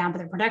engagement go down, but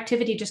their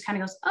productivity just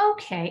kind of goes,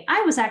 okay,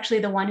 I was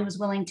actually the one who was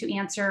willing to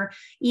answer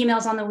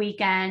emails on the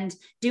weekend,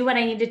 do what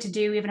I needed to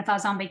do, even if I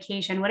was on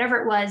vacation, whatever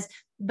it was.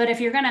 But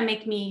if you're going to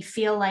make me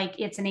feel like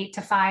it's an 8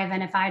 to 5,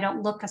 and if I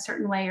don't look a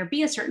certain way or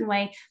be a certain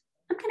way,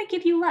 I'm going to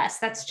give you less.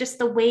 That's just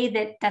the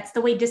way that's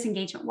the way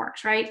disengagement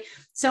works, right?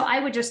 So I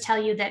would just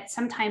tell you that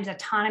sometimes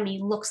autonomy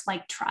looks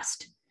like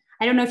trust.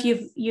 I don't know if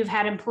you've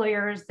had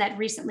employers that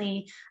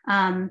recently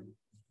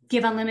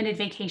give unlimited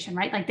vacation,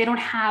 right? Like they don't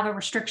have a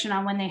restriction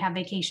on when they have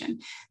vacation.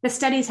 The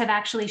studies have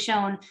actually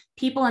shown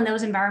people in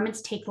those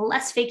environments take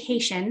less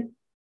vacation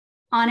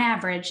on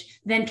average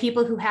than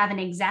people who have an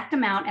exact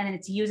amount and then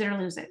it's use it or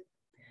lose it.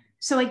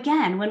 So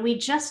again, when we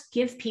just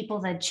give people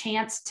the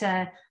chance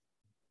to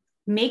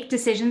make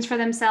decisions for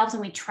themselves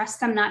and we trust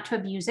them not to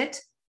abuse it,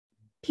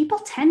 people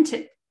tend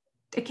to,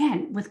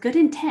 again, with good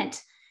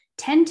intent,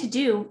 tend to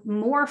do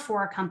more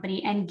for a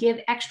company and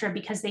give extra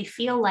because they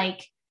feel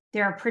like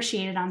they're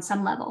appreciated on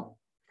some level.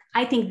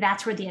 I think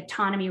that's where the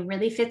autonomy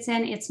really fits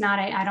in. It's not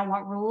I don't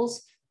want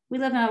rules. We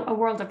live in a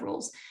world of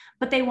rules,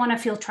 but they want to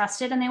feel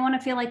trusted and they want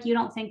to feel like you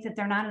don't think that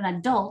they're not an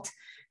adult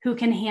who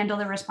can handle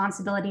the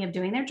responsibility of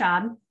doing their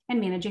job and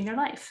managing their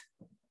life.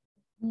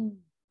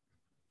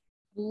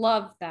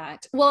 Love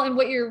that. Well, and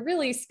what you're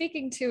really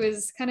speaking to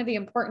is kind of the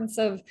importance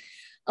of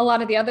a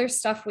lot of the other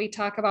stuff we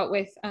talk about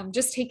with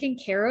just taking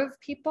care of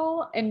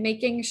people and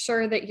making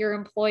sure that your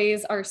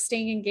employees are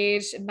staying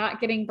engaged and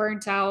not getting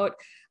burnt out,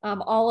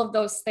 all of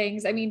those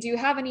things. I mean, do you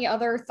have any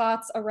other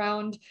thoughts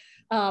around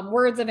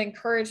words of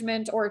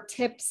encouragement or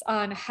tips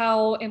on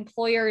how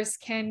employers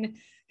can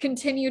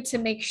continue to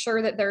make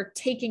sure that they're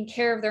taking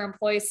care of their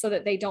employees so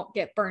that they don't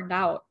get burned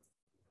out?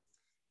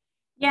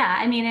 Yeah,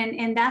 I mean,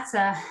 and that's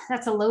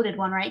a loaded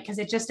one, right? Because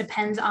it just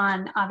depends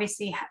on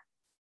obviously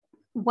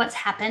what's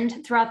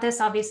happened throughout this.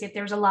 Obviously, if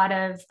there's a lot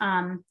of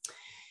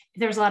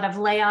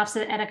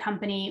layoffs at a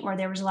company, or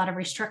there was a lot of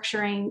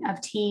restructuring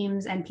of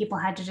teams and people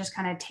had to just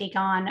kind of take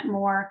on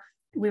more.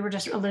 We were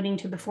just alluding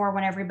to before,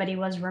 when everybody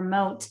was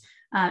remote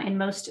in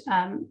most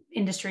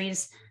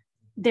industries,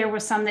 there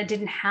was some that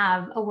didn't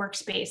have a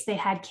workspace. They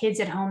had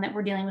kids at home that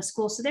were dealing with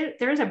school. So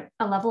there's a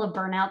level of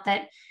burnout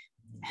that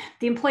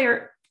the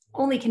employer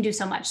only can do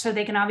so much. So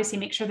they can obviously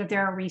make sure that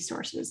there are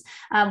resources.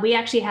 I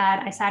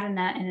sat in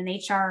an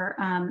HR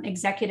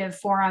executive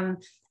forum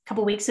a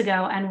couple of weeks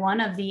ago, and one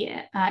of the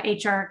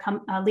HR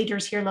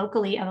leaders here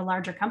locally of a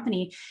larger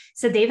company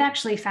said they've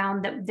actually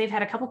found that they've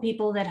had a couple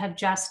people that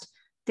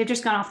they've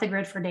just gone off the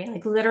grid for a day.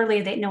 Like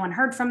literally, no one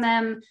heard from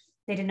them.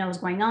 They didn't know what was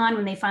going on.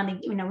 When they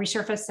finally,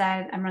 resurfaced,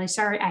 said, "I'm really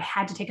sorry. I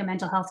had to take a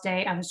mental health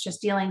day. I was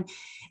just dealing."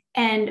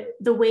 And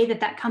the way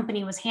that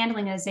company was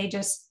handling it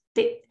is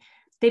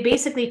they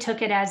basically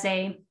took it as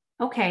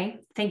okay,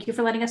 thank you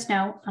for letting us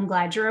know. I'm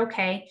glad you're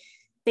okay.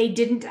 They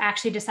didn't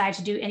actually decide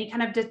to do any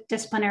kind of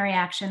disciplinary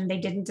action. They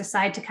didn't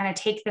decide to kind of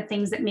take the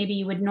things that maybe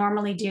you would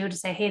normally do to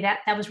say, hey,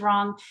 that was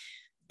wrong.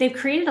 They've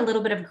created a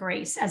little bit of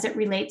grace as it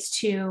relates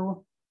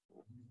to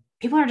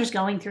people are just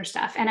going through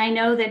stuff. And I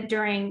know that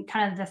during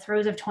kind of the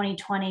throes of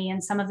 2020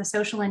 and some of the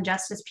social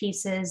injustice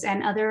pieces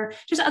and other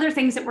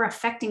things that were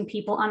affecting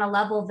people on a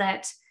level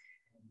that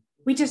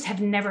we just have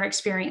never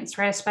experienced,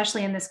 right?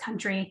 Especially in this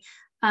country.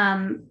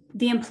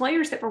 The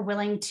employers that were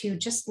willing to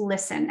just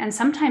listen and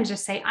sometimes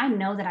just say, I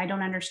know that I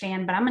don't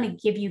understand, but I'm going to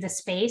give you the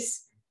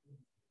space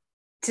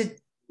to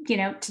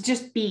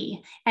just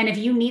be. And if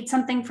you need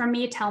something from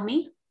me, tell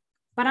me,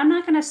 but I'm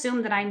not going to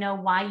assume that I know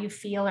why you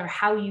feel or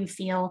how you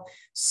feel.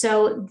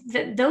 So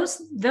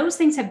those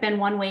things have been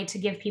one way to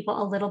give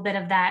people a little bit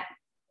of that,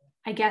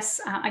 I guess,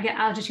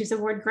 I'll just use the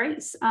word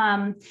grace.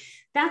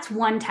 That's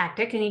one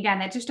tactic. And again,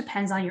 that just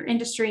depends on your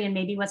industry and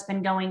maybe what's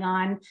been going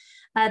on.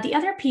 The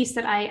other piece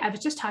that I was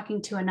just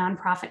talking to a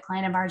nonprofit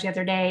client of ours the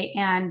other day,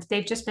 and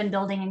they've just been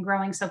building and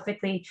growing so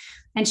quickly.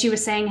 And she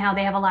was saying how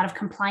they have a lot of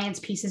compliance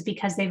pieces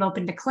because they've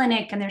opened a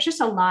clinic and there's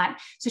just a lot.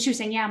 So she was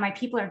saying, yeah, my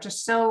people are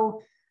just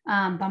so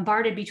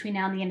bombarded between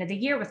now and the end of the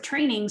year with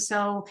training.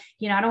 So,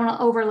 I don't want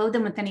to overload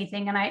them with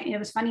anything. And it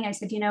was funny. I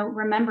said,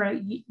 remember,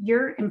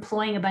 you're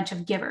employing a bunch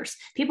of givers,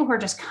 people who are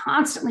just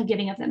constantly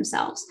giving of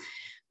themselves.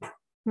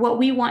 What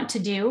we want to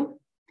do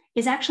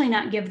is actually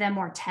not give them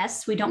more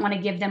tests. We don't want to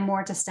give them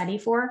more to study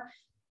for,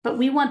 but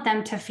we want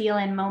them to feel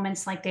in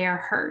moments like they are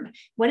heard.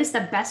 What is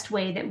the best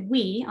way that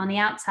we on the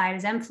outside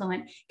as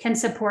Enfluent can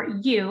support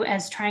you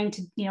as trying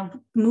to,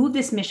 move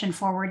this mission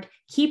forward,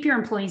 keep your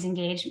employees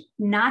engaged,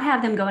 not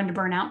have them go into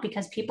burnout,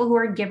 because people who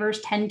are givers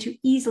tend to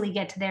easily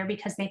get to there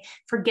because they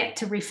forget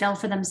to refill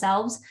for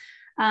themselves.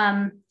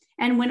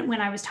 And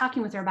when I was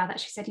talking with her about that,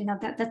 she said,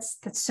 that's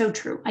so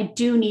true. I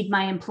do need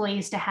my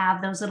employees to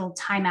have those little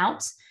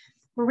timeouts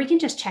where we can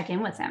just check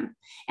in with them.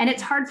 And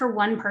it's hard for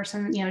one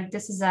person,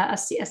 this is a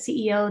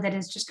CEO that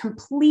is just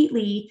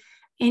completely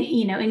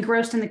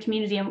engrossed in the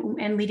community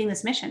and leading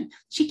this mission.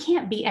 She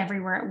can't be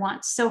everywhere at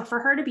once. So for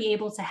her to be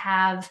able to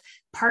have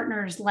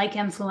partners like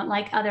Enfluent,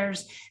 like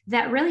others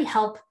that really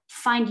help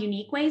find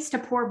unique ways to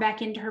pour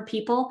back into her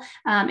people.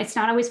 It's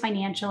not always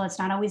financial. It's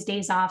not always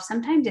days off.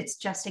 Sometimes it's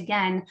just,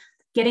 again,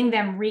 getting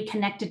them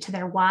reconnected to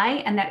their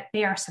why and that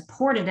they are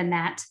supported in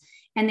that.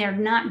 And they're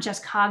not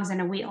just cogs in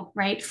a wheel,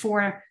 right,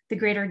 for the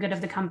greater good of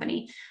the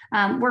company.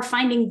 We're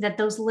finding that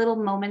those little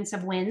moments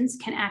of wins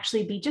can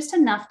actually be just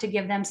enough to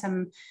give them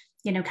some,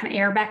 kind of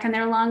air back in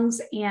their lungs.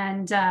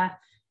 And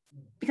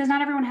because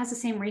not everyone has the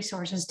same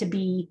resources to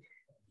be,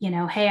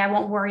 hey, I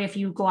won't worry if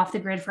you go off the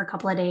grid for a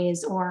couple of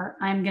days, or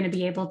I'm going to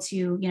be able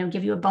to,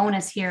 give you a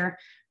bonus here.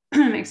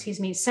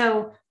 Excuse me.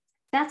 So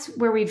that's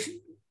where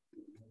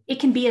it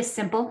can be as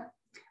simple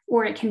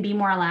or it can be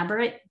more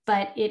elaborate,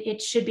 but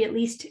it should be at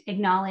least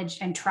acknowledged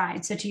and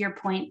tried. So to your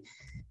point,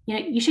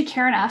 you should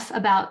care enough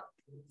about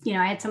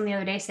I had someone the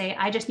other day say,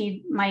 I just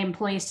need my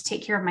employees to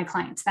take care of my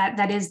clients.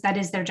 That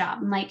is their job.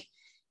 I'm like,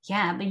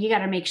 yeah, but you got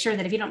to make sure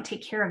that if you don't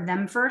take care of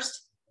them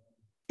first,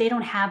 they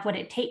don't have what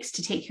it takes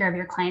to take care of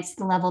your clients at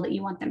the level that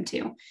you want them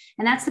to.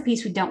 And that's the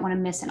piece we don't want to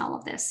miss in all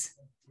of this.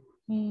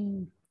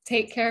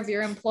 Take care of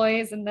your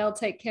employees and they'll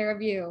take care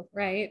of you,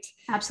 right?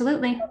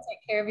 Absolutely. They'll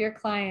take care of your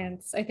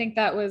clients. I think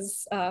that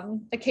was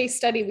a case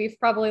study we've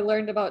probably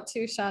learned about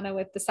too, Shauna,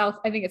 with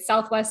I think it's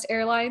Southwest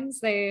Airlines.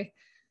 They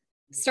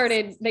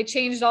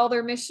changed all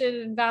their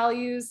mission and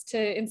values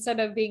to, instead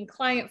of being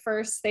client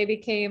first, they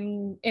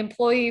became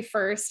employee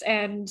first,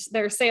 and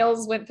their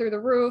sales went through the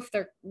roof.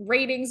 Their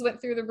ratings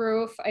went through the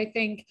roof. I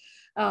think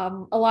a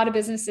lot of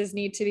businesses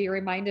need to be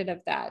reminded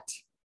of that.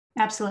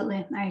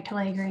 Absolutely. I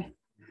totally agree.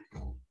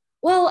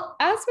 Well,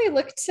 as we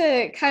look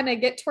to kind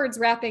of get towards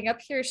wrapping up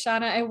here,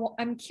 Shauna,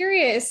 I'm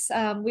curious.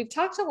 We've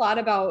talked a lot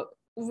about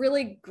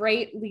really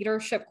great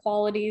leadership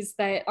qualities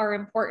that are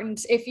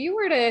important. If you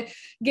were to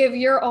give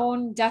your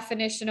own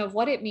definition of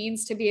what it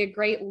means to be a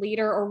great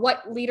leader, or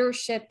what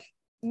leadership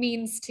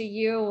means to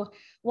you,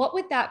 what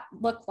would that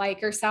look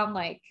like or sound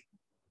like?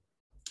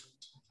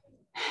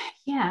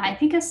 Yeah, I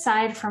think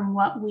aside from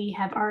what we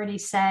have already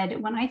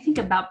said, when I think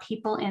about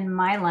people in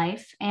my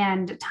life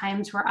and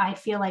times where I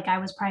feel like I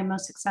was probably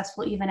most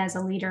successful, even as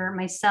a leader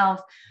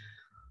myself,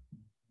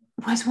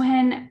 was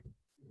when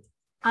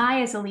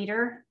I, as a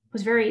leader,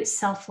 was very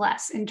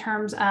selfless in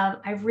terms of,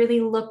 I really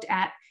looked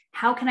at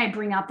how can I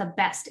bring out the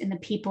best in the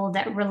people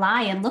that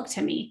rely and look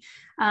to me.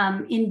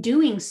 In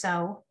doing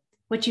so,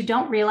 what you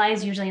don't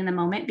realize usually in the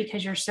moment,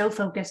 because you're so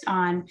focused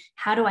on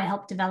how do I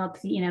help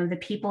develop the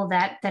people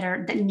that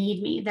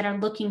need me, that are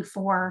looking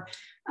for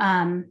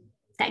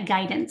that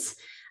guidance.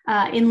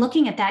 In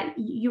looking at that,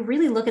 you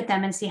really look at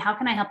them and see, how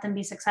can I help them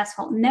be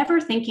successful?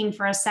 Never thinking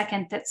for a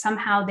second that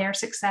somehow their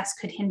success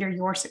could hinder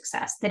your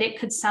success, that it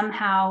could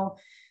somehow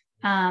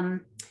that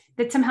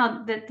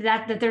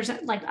there's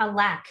like a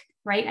lack,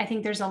 right? I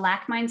think there's a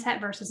lack mindset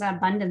versus an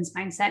abundance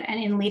mindset.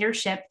 And in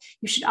leadership,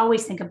 you should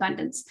always think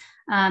abundance.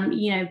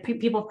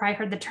 People probably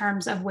heard the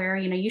terms of where,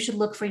 you should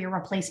look for your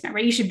replacement,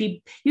 right? You should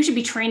be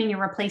training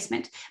your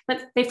replacement,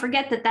 but they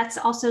forget that that's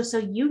also so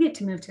you get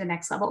to move to the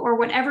next level, or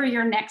whatever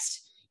your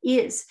next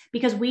is,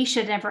 because we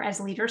should never, as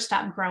leaders,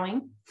 stop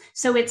growing.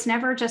 So it's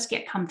never just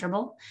get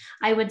comfortable.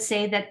 I would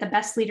say that the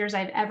best leaders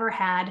I've ever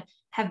had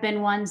have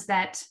been ones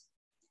that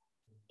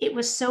it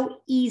was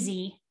so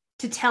easy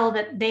to tell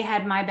that they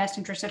had my best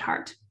interest at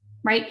heart,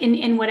 right?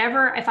 In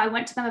whatever, if I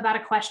went to them about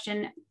a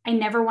question, I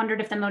never wondered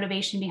if the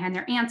motivation behind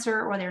their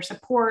answer or their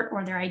support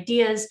or their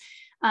ideas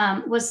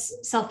was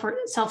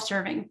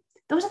self-serving.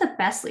 Those are the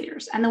best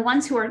leaders, and the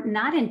ones who are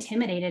not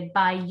intimidated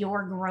by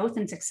your growth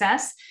and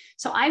success.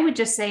 So I would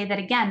just say that,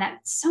 again, that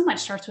so much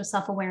starts with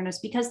self-awareness,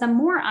 because the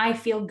more I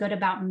feel good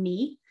about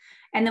me,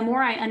 and the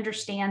more I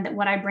understand that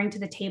what I bring to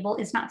the table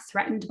is not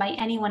threatened by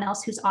anyone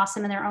else who's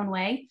awesome in their own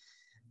way,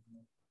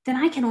 then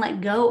I can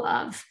let go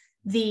of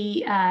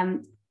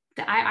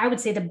I would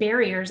say the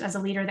barriers as a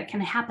leader that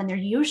can happen. They're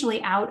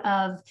usually out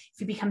of,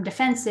 if you become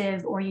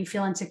defensive or you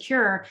feel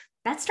insecure,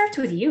 that starts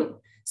with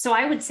you. So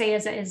I would say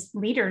as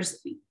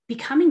leaders,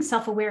 becoming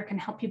self-aware can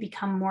help you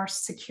become more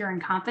secure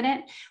and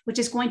confident, which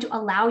is going to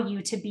allow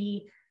you to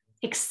be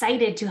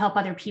excited to help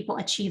other people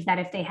achieve that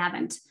if they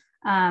haven't.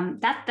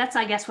 That's,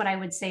 I guess, what I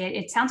would say.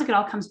 It sounds like it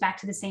all comes back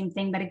to the same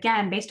thing. But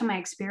again, based on my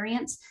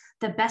experience,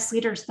 the best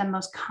leaders are the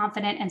most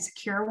confident and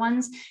secure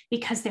ones,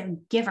 because they're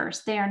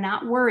givers. They are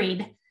not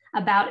worried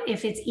about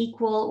if it's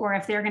equal or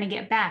if they're going to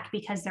get back,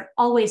 because they're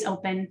always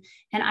open.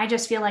 And I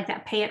just feel like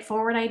that pay it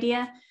forward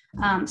idea,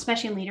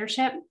 especially in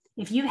leadership,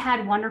 if you've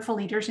had wonderful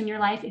leaders in your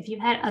life, if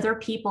you've had other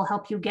people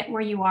help you get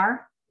where you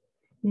are,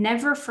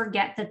 never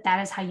forget that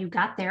that is how you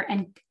got there.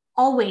 And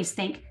always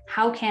think,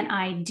 how can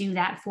I do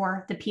that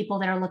for the people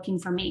that are looking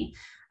for me?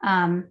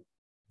 I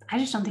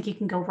just don't think you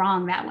can go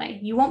wrong that way.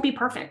 You won't be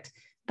perfect,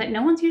 but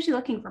no one's usually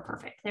looking for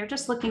perfect. They're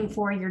just looking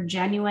for your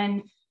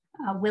genuine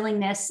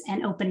willingness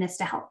and openness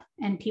to help.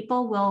 And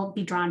people will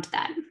be drawn to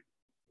that.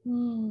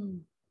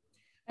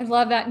 I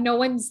love that. No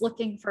one's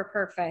looking for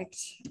perfect.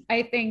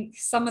 I think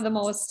some of the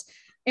most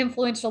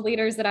influential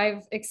leaders that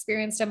I've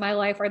experienced in my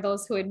life are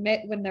those who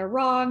admit when they're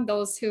wrong,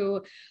 those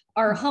who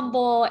are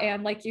humble,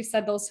 and like you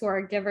said, those who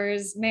are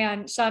givers.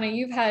 Man, Shauna,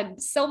 you've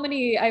had so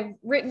many, I've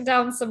written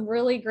down some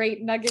really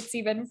great nuggets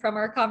even from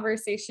our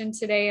conversation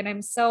today, and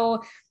I'm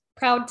so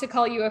proud to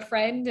call you a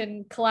friend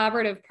and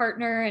collaborative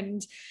partner.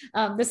 And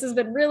this has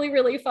been really,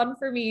 really fun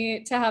for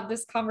me to have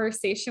this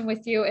conversation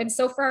with you. And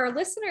so for our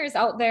listeners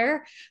out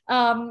there,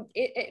 tell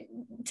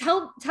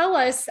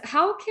us,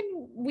 how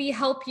can we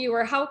help you,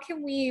 or how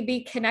can we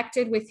be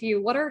connected with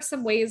you? What are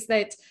some ways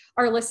that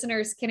our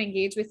listeners can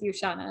engage with you,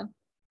 Shauna?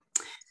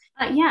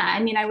 Yeah,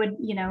 I mean,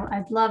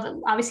 I'd love,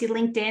 obviously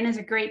LinkedIn is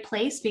a great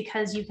place,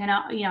 because you can,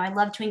 I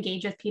love to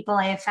engage with people.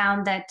 I have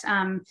found that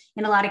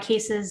in a lot of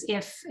cases,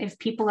 if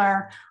people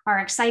are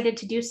excited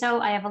to do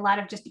so, I have a lot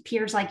of just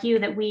peers like you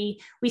that we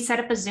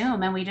set up a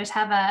Zoom and we just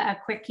have a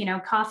quick,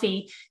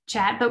 coffee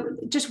chat, but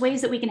just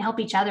ways that we can help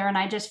each other. And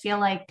I just feel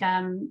like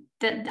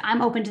that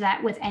I'm open to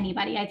that with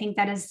anybody. I think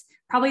that is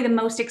probably the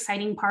most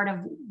exciting part of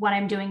what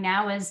I'm doing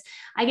now is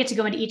I get to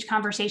go into each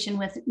conversation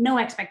with no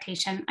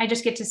expectation. I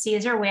just get to see,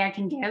 is there a way I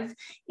can give?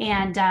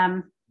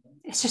 And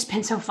it's just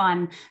been so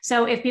fun.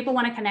 So if people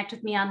want to connect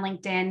with me on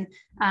LinkedIn,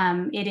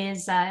 it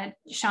is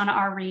Shauna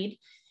R. Reed.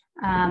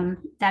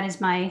 That is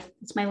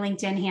it's my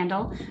LinkedIn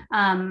handle.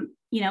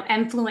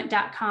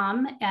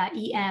 Emfluent.com,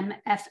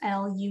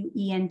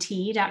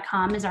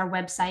 EMFLUENT.com is our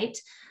website.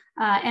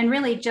 And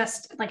really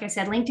just, like I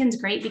said,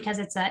 LinkedIn's great because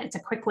it's a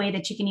quick way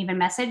that you can even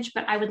message,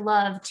 but I would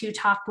love to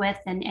talk with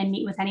and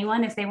meet with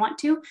anyone if they want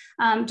to,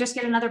 just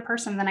get another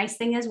person. The nice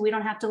thing is we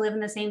don't have to live in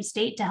the same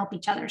state to help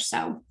each other.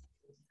 So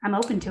I'm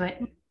open to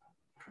it.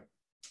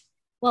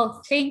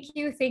 Well, thank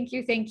you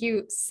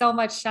so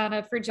much,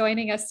 Shauna, for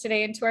joining us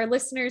today. And to our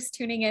listeners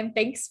tuning in,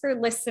 thanks for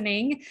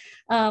listening.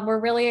 We're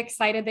really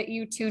excited that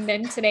you tuned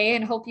in today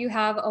and hope you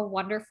have a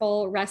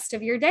wonderful rest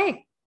of your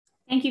day.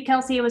 Thank you,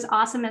 Kelsey. It was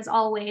awesome as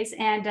always.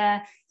 And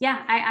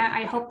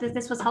I hope that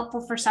this was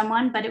helpful for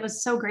someone, but it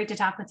was so great to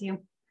talk with you.